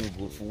we live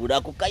good. Food,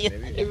 I cook.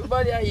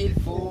 Everybody eat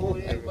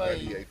food.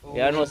 Everybody eat food.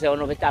 You know, say, I don't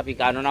know if it's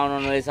topic, I don't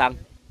know the song.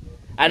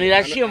 And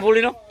it's shameful,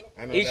 you know?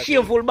 It's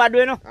shameful, bad,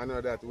 you know? I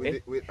know that. We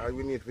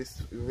need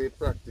to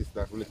practice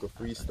that little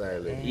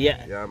freestyle.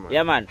 Yeah, man.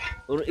 Yeah, man.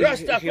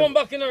 Rasta, come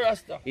back, you know,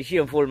 Rasta. It's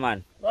shameful,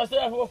 man.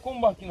 Rasta,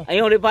 come back, you know. And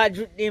you only part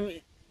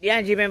the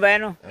Angie member, you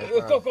know?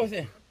 Coco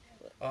say.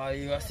 Oh,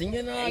 you are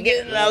singing now.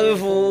 Get love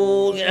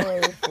food.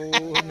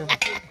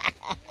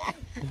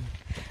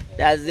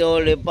 That's the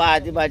only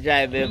party my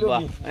drive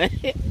member.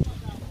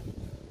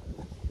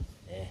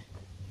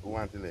 Who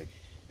want the leg?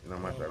 No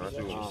matter. Not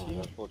you.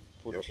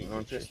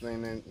 No chestnut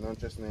in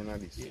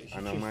this.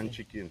 And a man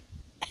chicken.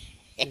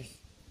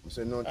 We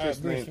say no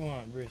chestnut.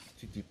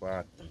 Titty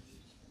part.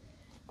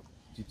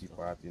 Titty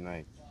party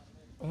night.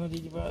 Oh,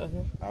 did you buy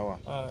that? Our.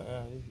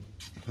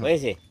 What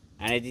is it?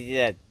 And I did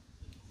that.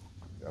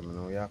 I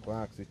mean, we have to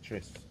ask the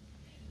chest.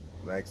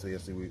 Like so you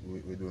see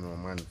we do no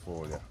man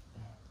fall there.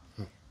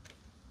 Okay,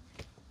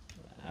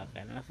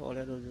 not fall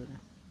there, do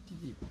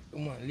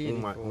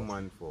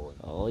Woman fall.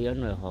 Oh, you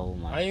know how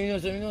woman. I know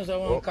so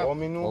one cock. Oh,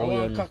 me know.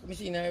 One cock me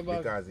see in her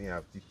bag. Because he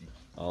have titty.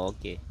 Oh,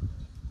 okay.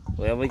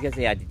 Well, we can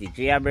say at the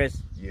 3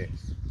 breast. Yes.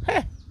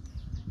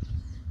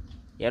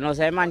 You know,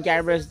 say man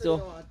carry breast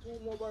too.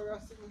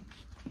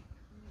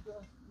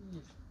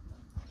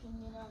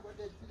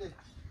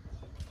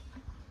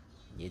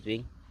 Eat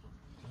wing?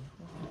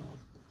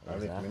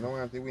 Alex, I don't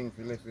want the wing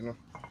for left, you know.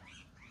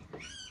 I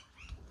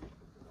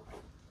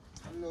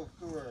love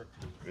to work.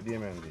 Good day,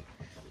 Mandy.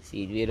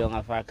 See, we don't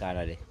have our car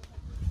there.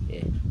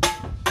 Yeah.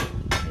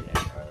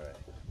 Alright.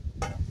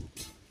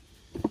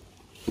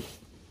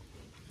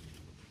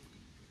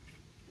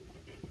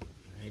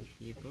 Right,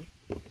 people.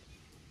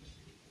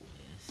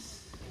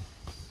 Yes.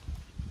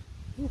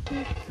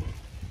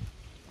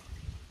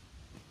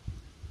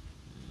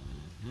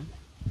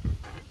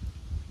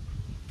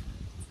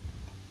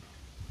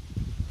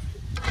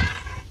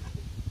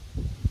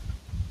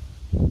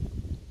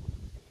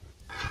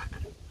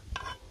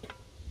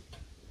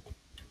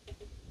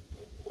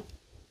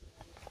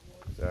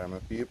 Sorry, my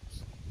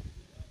peeps.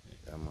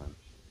 Yeah, man.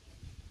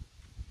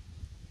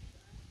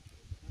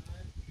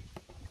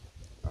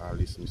 All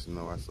this missing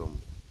now are some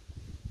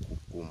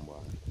cucumber.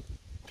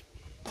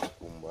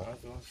 Cucumber And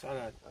some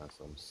salad. and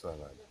some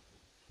salad.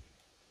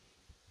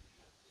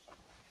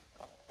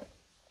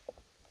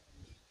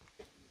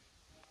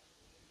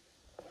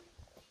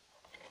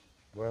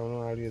 Why don't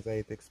always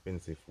eat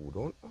expensive food?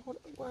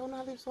 Why don't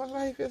I live so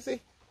life, you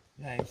see?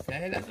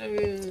 Lifestyle, that's how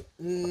we,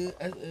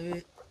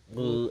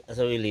 That's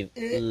how we live.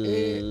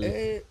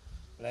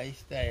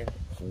 lifestyle.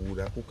 Food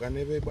I cook and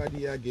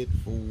everybody I get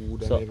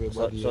food and So,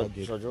 everybody I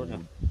get Junior,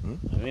 food.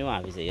 I mean,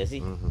 what I say, you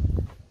see?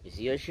 You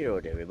see, you share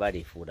out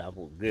everybody food and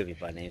put gravy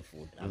on their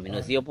food. I mean,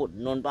 you see, you put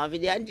none on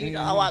video and you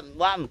know what?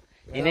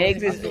 It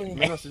exists. I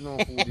don't see no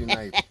food in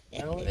life. I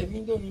don't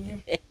even done in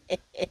here.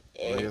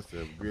 Oh, yes,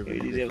 sir. Gravy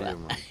in the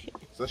frame, man.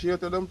 So she out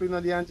the dumpling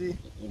of the auntie?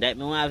 That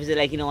me want to say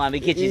like you know want to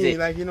be kitchen say.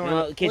 Like you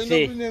know, kitchen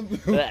say.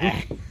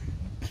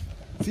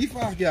 See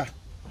fast, yeah.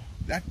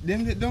 That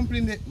them the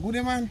dumpling, the good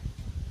man.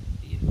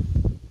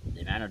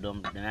 Them are not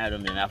dumb. Them are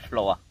dumb. Them are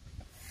flour.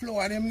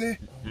 Flour them there.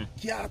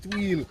 Cat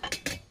wheel.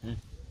 You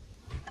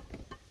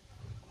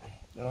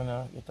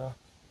wanna get a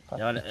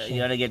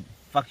You wanna get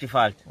factory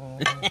fault.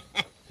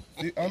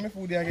 See, how many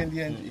food they again,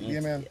 the auntie? Yeah,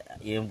 man.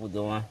 You put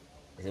the one.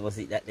 You must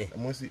eat that there. I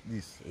must eat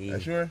this. Yeah. Are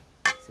you sure?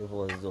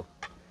 Suppose so.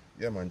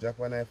 Yeah, man.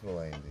 Japanese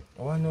flour in there.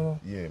 I want to know.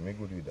 Yeah, me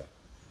good with that.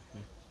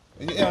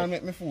 Yeah,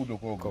 make me food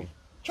look ugly.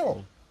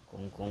 Sure.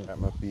 Come. Let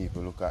my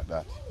people look at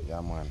that.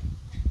 Yeah, man.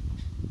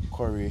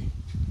 Curry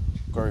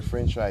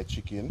French fried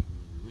chicken.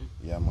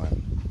 Yeah,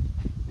 man.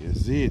 You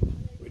see it?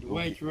 With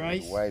white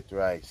rice. White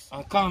rice.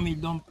 And caramel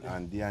dumpling.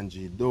 And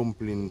DNG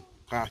dumpling.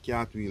 Cat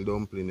wheel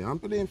dumpling. I'm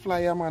playing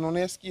flyer, man. On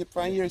escape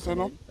from here, so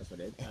no? That's what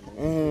they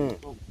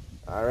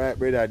Alright,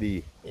 brother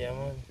D. Yeah,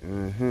 man.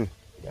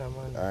 Yeah,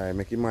 man. Alright,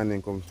 make him man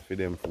then come for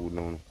them food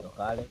now. You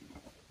call it?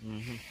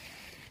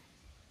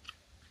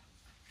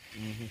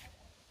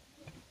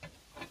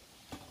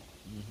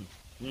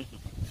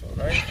 So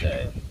right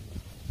there.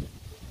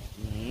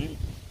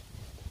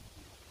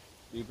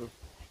 People.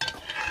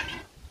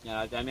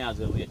 Yeah, I'll tell me how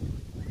to wait.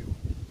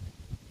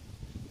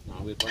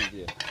 Now wait for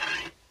it.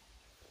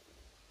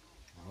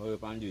 I'll wait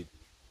for it.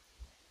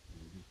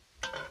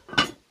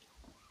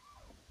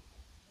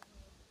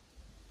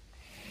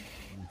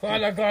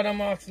 Father God,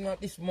 I'm asking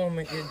at this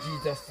moment, dear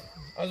Jesus,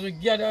 as we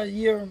gather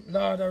here,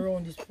 Lord,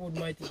 around this food,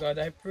 mighty God,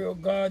 I pray, oh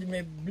God, you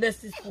may bless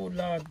this food,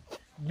 Lord.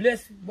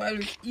 Bless while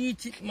we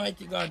eat it,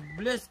 mighty God.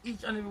 Bless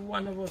each and every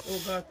one of us, oh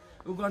God.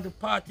 We're going to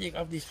partake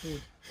of this food.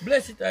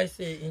 Bless it, I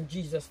say, in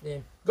Jesus'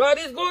 name. God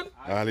is good.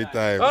 All the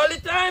time. All the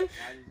time.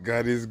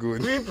 God is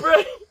good. We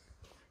pray.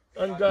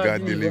 And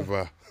God,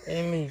 deliver.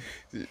 Amen.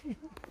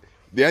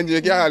 The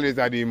angel can always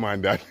have the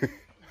man that.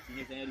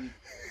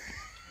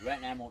 Right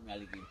now, I'm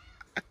opening again.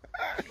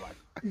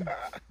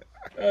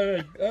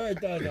 Alright,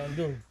 Dad, I'm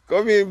done.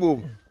 Come in,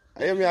 boom.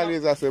 I hear me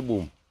always say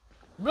boom.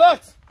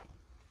 Blocks.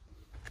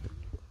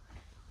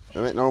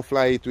 You make now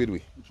fly it with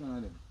we. Which one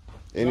of them?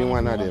 Any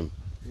one of them.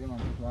 Yeah, man,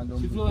 put one She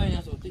dumpling. flow in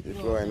here, so take The it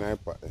floor out. in my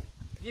pot.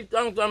 Give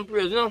thanks and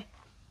praise, you know?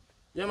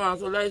 Yeah, man,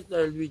 so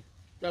lifestyle, we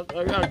that's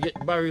why we are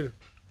get barrel.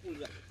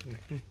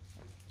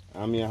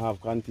 And me have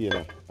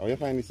container. How you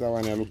find this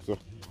one that look so?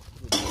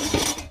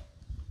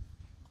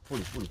 Pull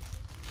it.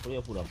 Pull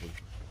your food up.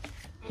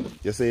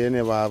 You say you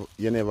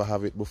never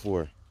have it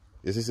before.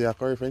 You say a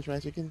curry French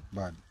fried chicken?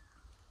 Bad.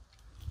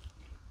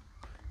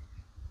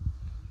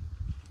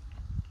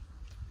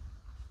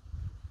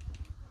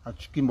 A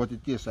chicken, but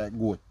it tastes like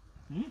goat.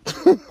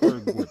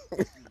 Curry goat.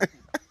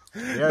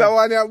 Yeah. That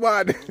one is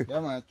bad. Yeah,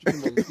 man,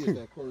 chicken, but it tastes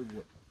like curry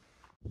goat.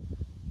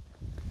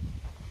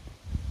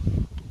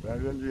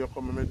 When you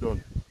come and me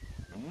done.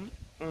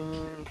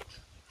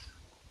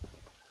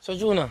 So,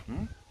 Jonah,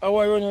 how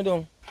are you running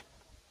down?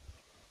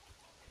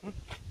 You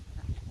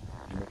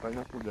can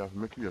just put that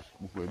make yes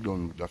before you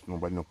done. Just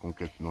nobody no can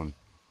catch none.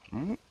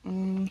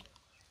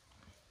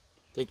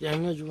 Take your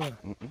time, Jonah.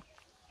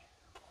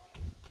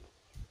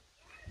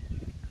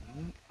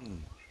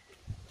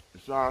 The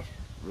sauce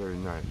very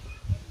nice.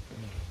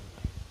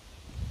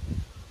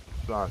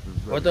 The sauce is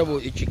very What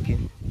about the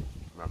chicken?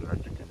 Not like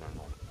chicken and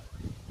all.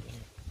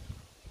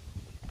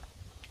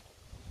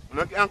 You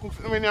know, can't cook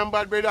something in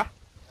bad, brother.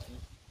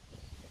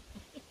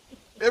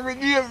 Every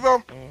day,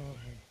 so.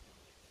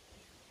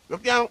 You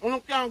can't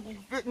cook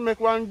something make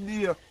one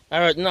day.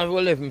 Alright, now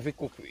we'll leave him for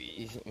cook.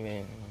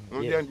 Man.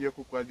 No, Yeah. you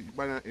cook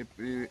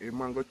a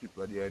mango chip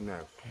for the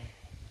knife.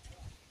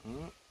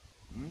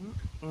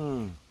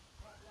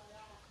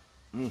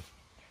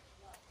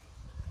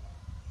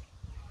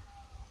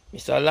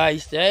 Mr.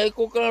 Lice, hey,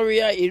 cook and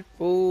we eat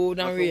food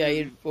and we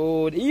eat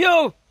food.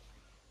 Yo!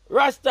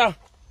 Rasta!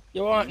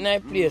 You want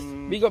nice place?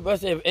 Big up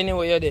yourself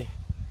anywhere you're there.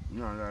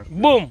 No, that's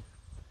Boom!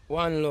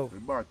 One love.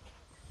 but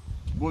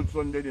good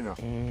Sunday dinner.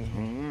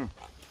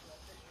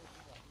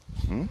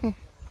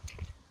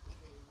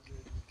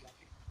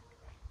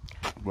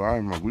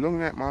 Boy, man, good on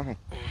that, man.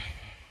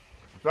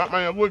 That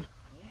man, you're good.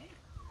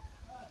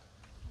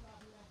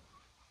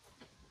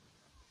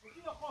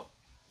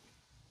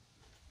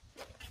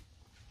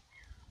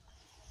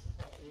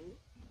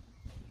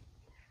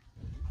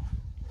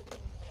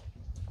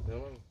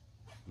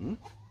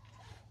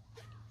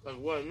 That's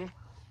one, no?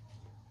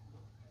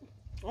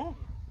 Oh.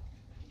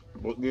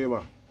 But give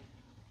her.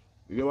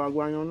 You give her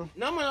going on, no?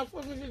 No, man, I'm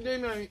supposed to sit there,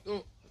 man.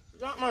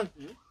 That man.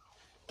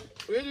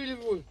 Where do you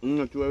live?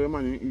 Not to every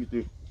man you eat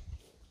it.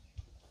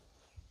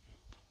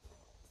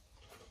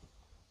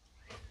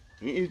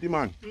 You eat it,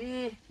 man.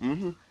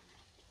 I'm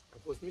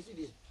supposed to miss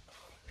it.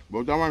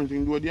 But that one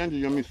thing, do the end,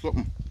 you miss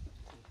something.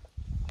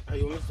 Are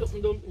you miss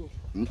something dumpling?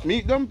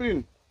 Meat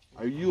dumpling.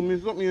 Are you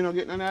miss something, you don't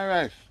get none of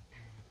rice.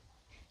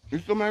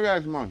 It's some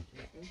rice, man.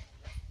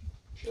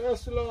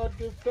 Yes, Lord,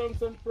 give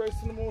thanks and praise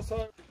to the Most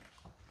High.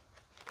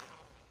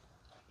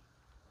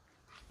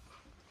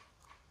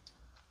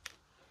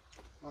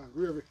 Man,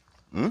 gravy.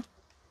 You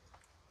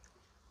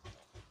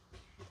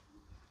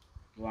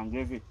want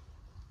gravy?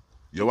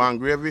 You want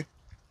gravy?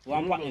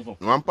 One pot this one.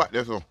 You want pot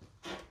this one?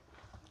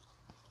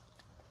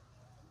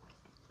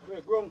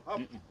 Hey, ground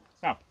up.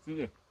 Stop. See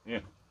there. Yeah.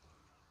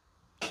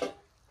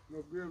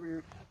 No gravy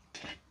here.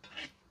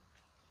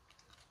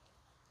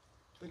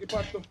 Take a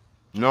pot too.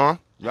 No,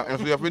 that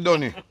is if you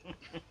done it.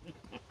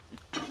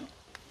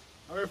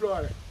 How many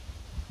flour there?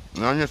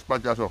 No, you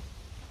spot yourself.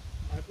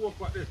 I pork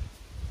pot there.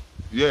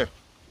 Yeah.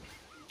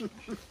 Deep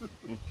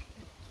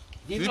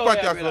See flour, pot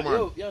yeah, yourself, brother. man.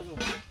 Yo, yes, sir.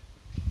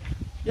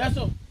 Yes,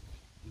 sir.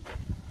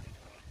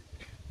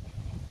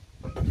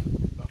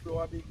 The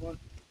flour big one.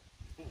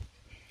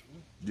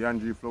 The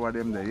Angie flour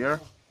them there, yeah?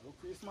 Look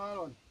for the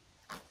small one.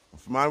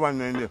 Small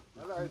one in there.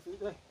 I like it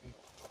there.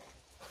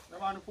 The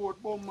man the fourth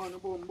boom, man, the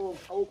boom, boom.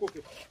 How we cook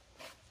it?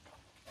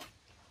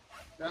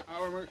 That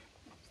hour,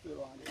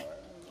 still on the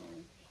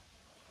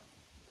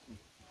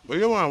But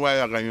you want why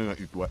you not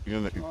eat what? You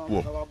not eat I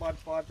pork? have a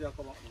bad party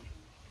come up, man.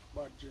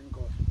 Bad drink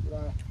out.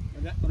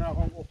 You're not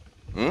going to go.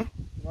 Hmm? You're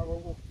not going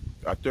to go.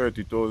 At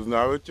 30,000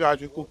 now, we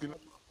charge you cooking.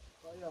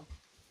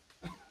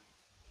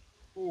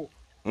 Who?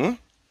 Hmm?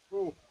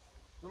 Who?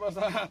 You must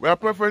have... We are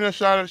preferring a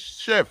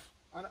chef.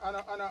 Anna,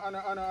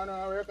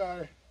 where you call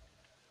it?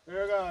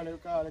 Where you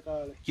call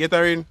it?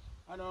 Catering.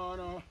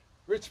 Anna,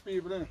 rich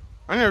people, innit?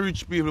 I know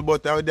rich people,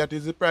 but that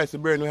is the price to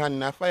burn we hand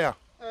in a fire.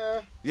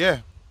 Yeah.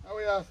 How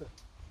we ask it?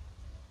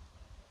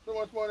 So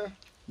much money?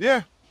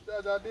 Yeah.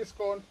 There's a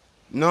discount,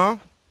 No.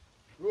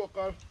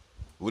 local.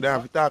 We don't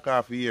have to talk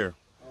half a year.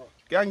 Oh.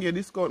 Can get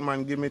discount,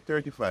 man. Give me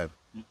 35.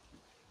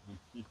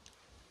 You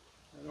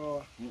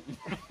know,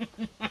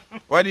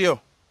 What do you?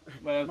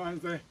 man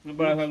say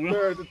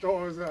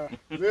 30,000.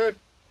 See it?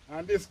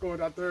 And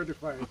discount at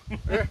 35.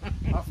 Eh?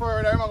 A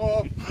further I'm go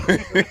up.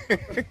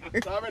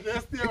 So I'm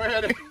just stay over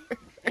there.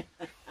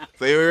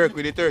 So you work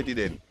with the 30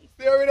 then?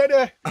 Stay over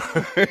there.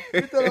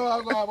 You tell them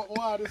I'm going, but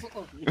wow, this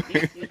something.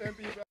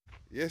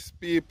 Yes,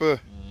 people.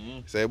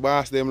 Say,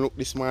 boss, them look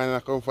this man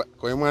and come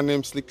man,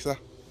 them slick, sir.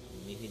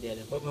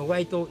 But my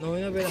white out now,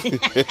 you know,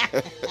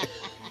 brother.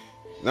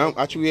 Now,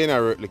 actually, I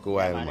work like a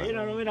while, Man, man. you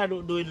know, we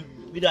don't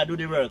do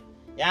the work.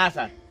 Yeah,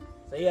 sir.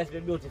 So yes,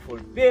 the beautiful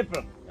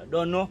people. You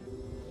don't know.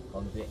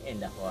 Come to the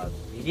end of our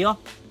video.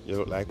 You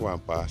look like one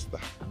pastor.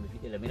 And if you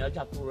tell them, you know,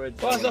 chop 2 words.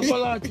 Pastor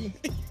Palati.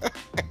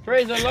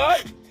 Praise the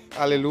Lord.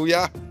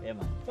 Hallelujah. Yeah,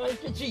 man.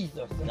 Thank you,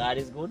 Jesus. God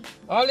is good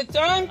All the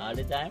time, all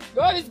the time.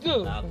 God is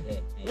good.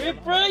 Okay. We Yeah,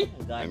 man. pray.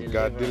 And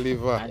God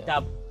deliver. And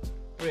tap.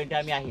 Pray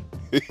time you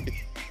hit.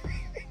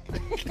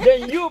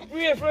 Then you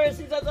pray first,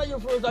 sister, you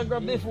first and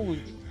grab the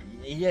food.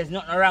 There's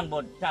nothing wrong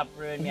but tap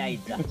pray when you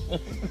hit, sir.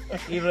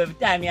 Even every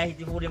time you hit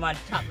the food, the man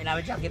tap me in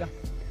my jacket.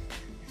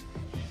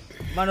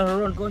 Man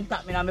run go and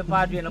tap me in my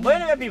part. But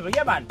anyway, people,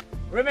 yeah, man.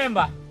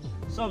 Remember,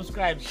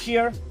 subscribe,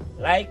 share,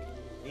 like,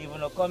 leave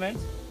a comment.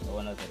 I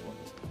want to say what.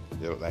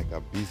 You look like a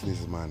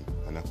businessman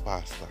and a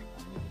pastor.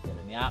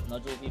 Me have no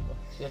 2 people.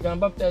 You can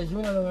baptize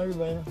me along the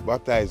river, you know.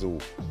 Baptize who?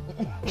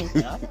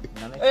 Yeah?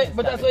 Hey,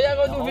 but that's what you're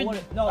going to do.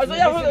 That's what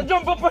you're going to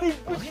jump up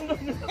and push him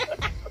down.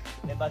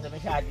 Remember, I'm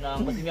shot now,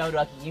 but if you have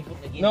to keep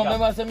foot again. No,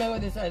 remember, say me go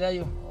decide of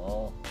you.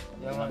 Oh,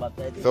 Yeah, man.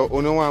 So,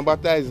 you don't want to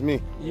baptize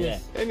me?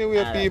 Yes. Anyway,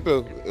 Alright.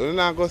 people, you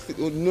not go sit,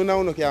 none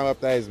of you can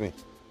baptize me.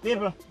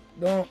 People,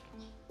 Don't.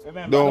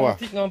 remember. Don't Don't what?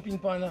 stick no pin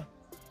pan now.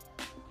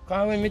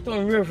 Because when me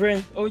turn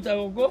reverend, how it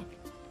will go?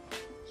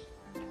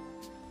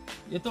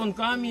 You turn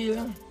Camille,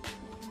 yeah?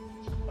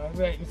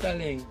 Alright, Mr.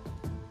 Ling.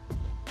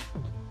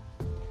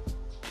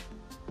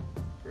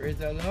 Praise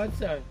the Lord,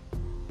 sir.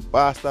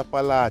 Pastor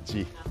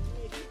Palachi.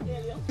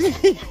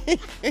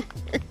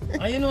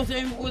 And you know,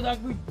 say he was a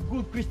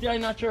good Christian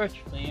in a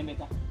church. So you make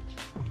a...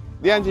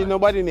 D'Angelo,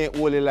 nobody ain't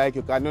holy like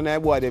you, because none of the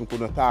boy them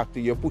couldn't talk to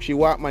you. Pushy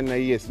Walkman in the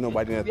yes,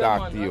 nobody ain't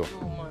talk to you.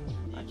 True, man.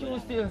 I true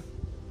still.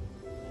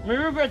 Me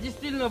regret it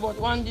still, but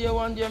one day,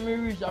 me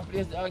reach that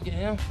place again,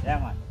 yeah? Yeah,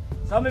 man.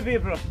 So many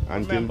people,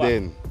 Until remember,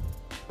 then.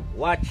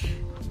 watch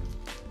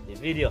the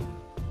video.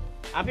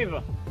 And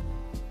people,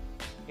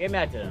 give me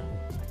a turn.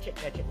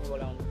 Check me go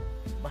down.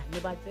 But me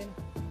bad thing.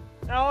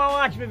 Now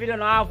watch me video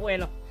now halfway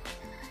now.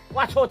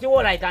 Watch out the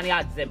whole light and the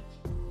ads them.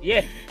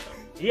 Yeah.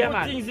 Yeah,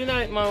 man. Things in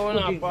it, man,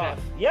 wanna pass.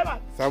 Yeah, man.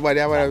 Somebody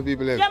have other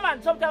people left. Yeah,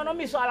 man. Sometimes I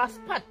miss all a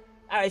spot.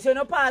 Alright, so you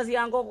no pause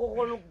here and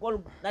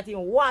go that in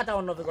water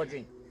or nothing go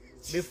drink.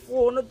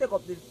 Before you take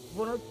up the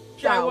before you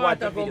Carry water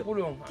the video. from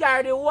Pulum.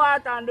 Carry the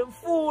water and the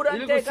food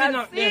and You take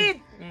go a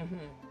seat. Mm-hmm.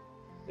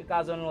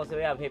 Because you know, so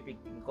we have epic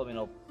coming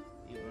up.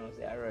 You know,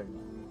 say I heard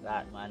man.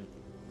 That man.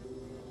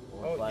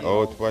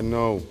 Out for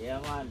now. Yeah,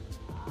 man.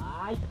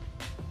 Aye.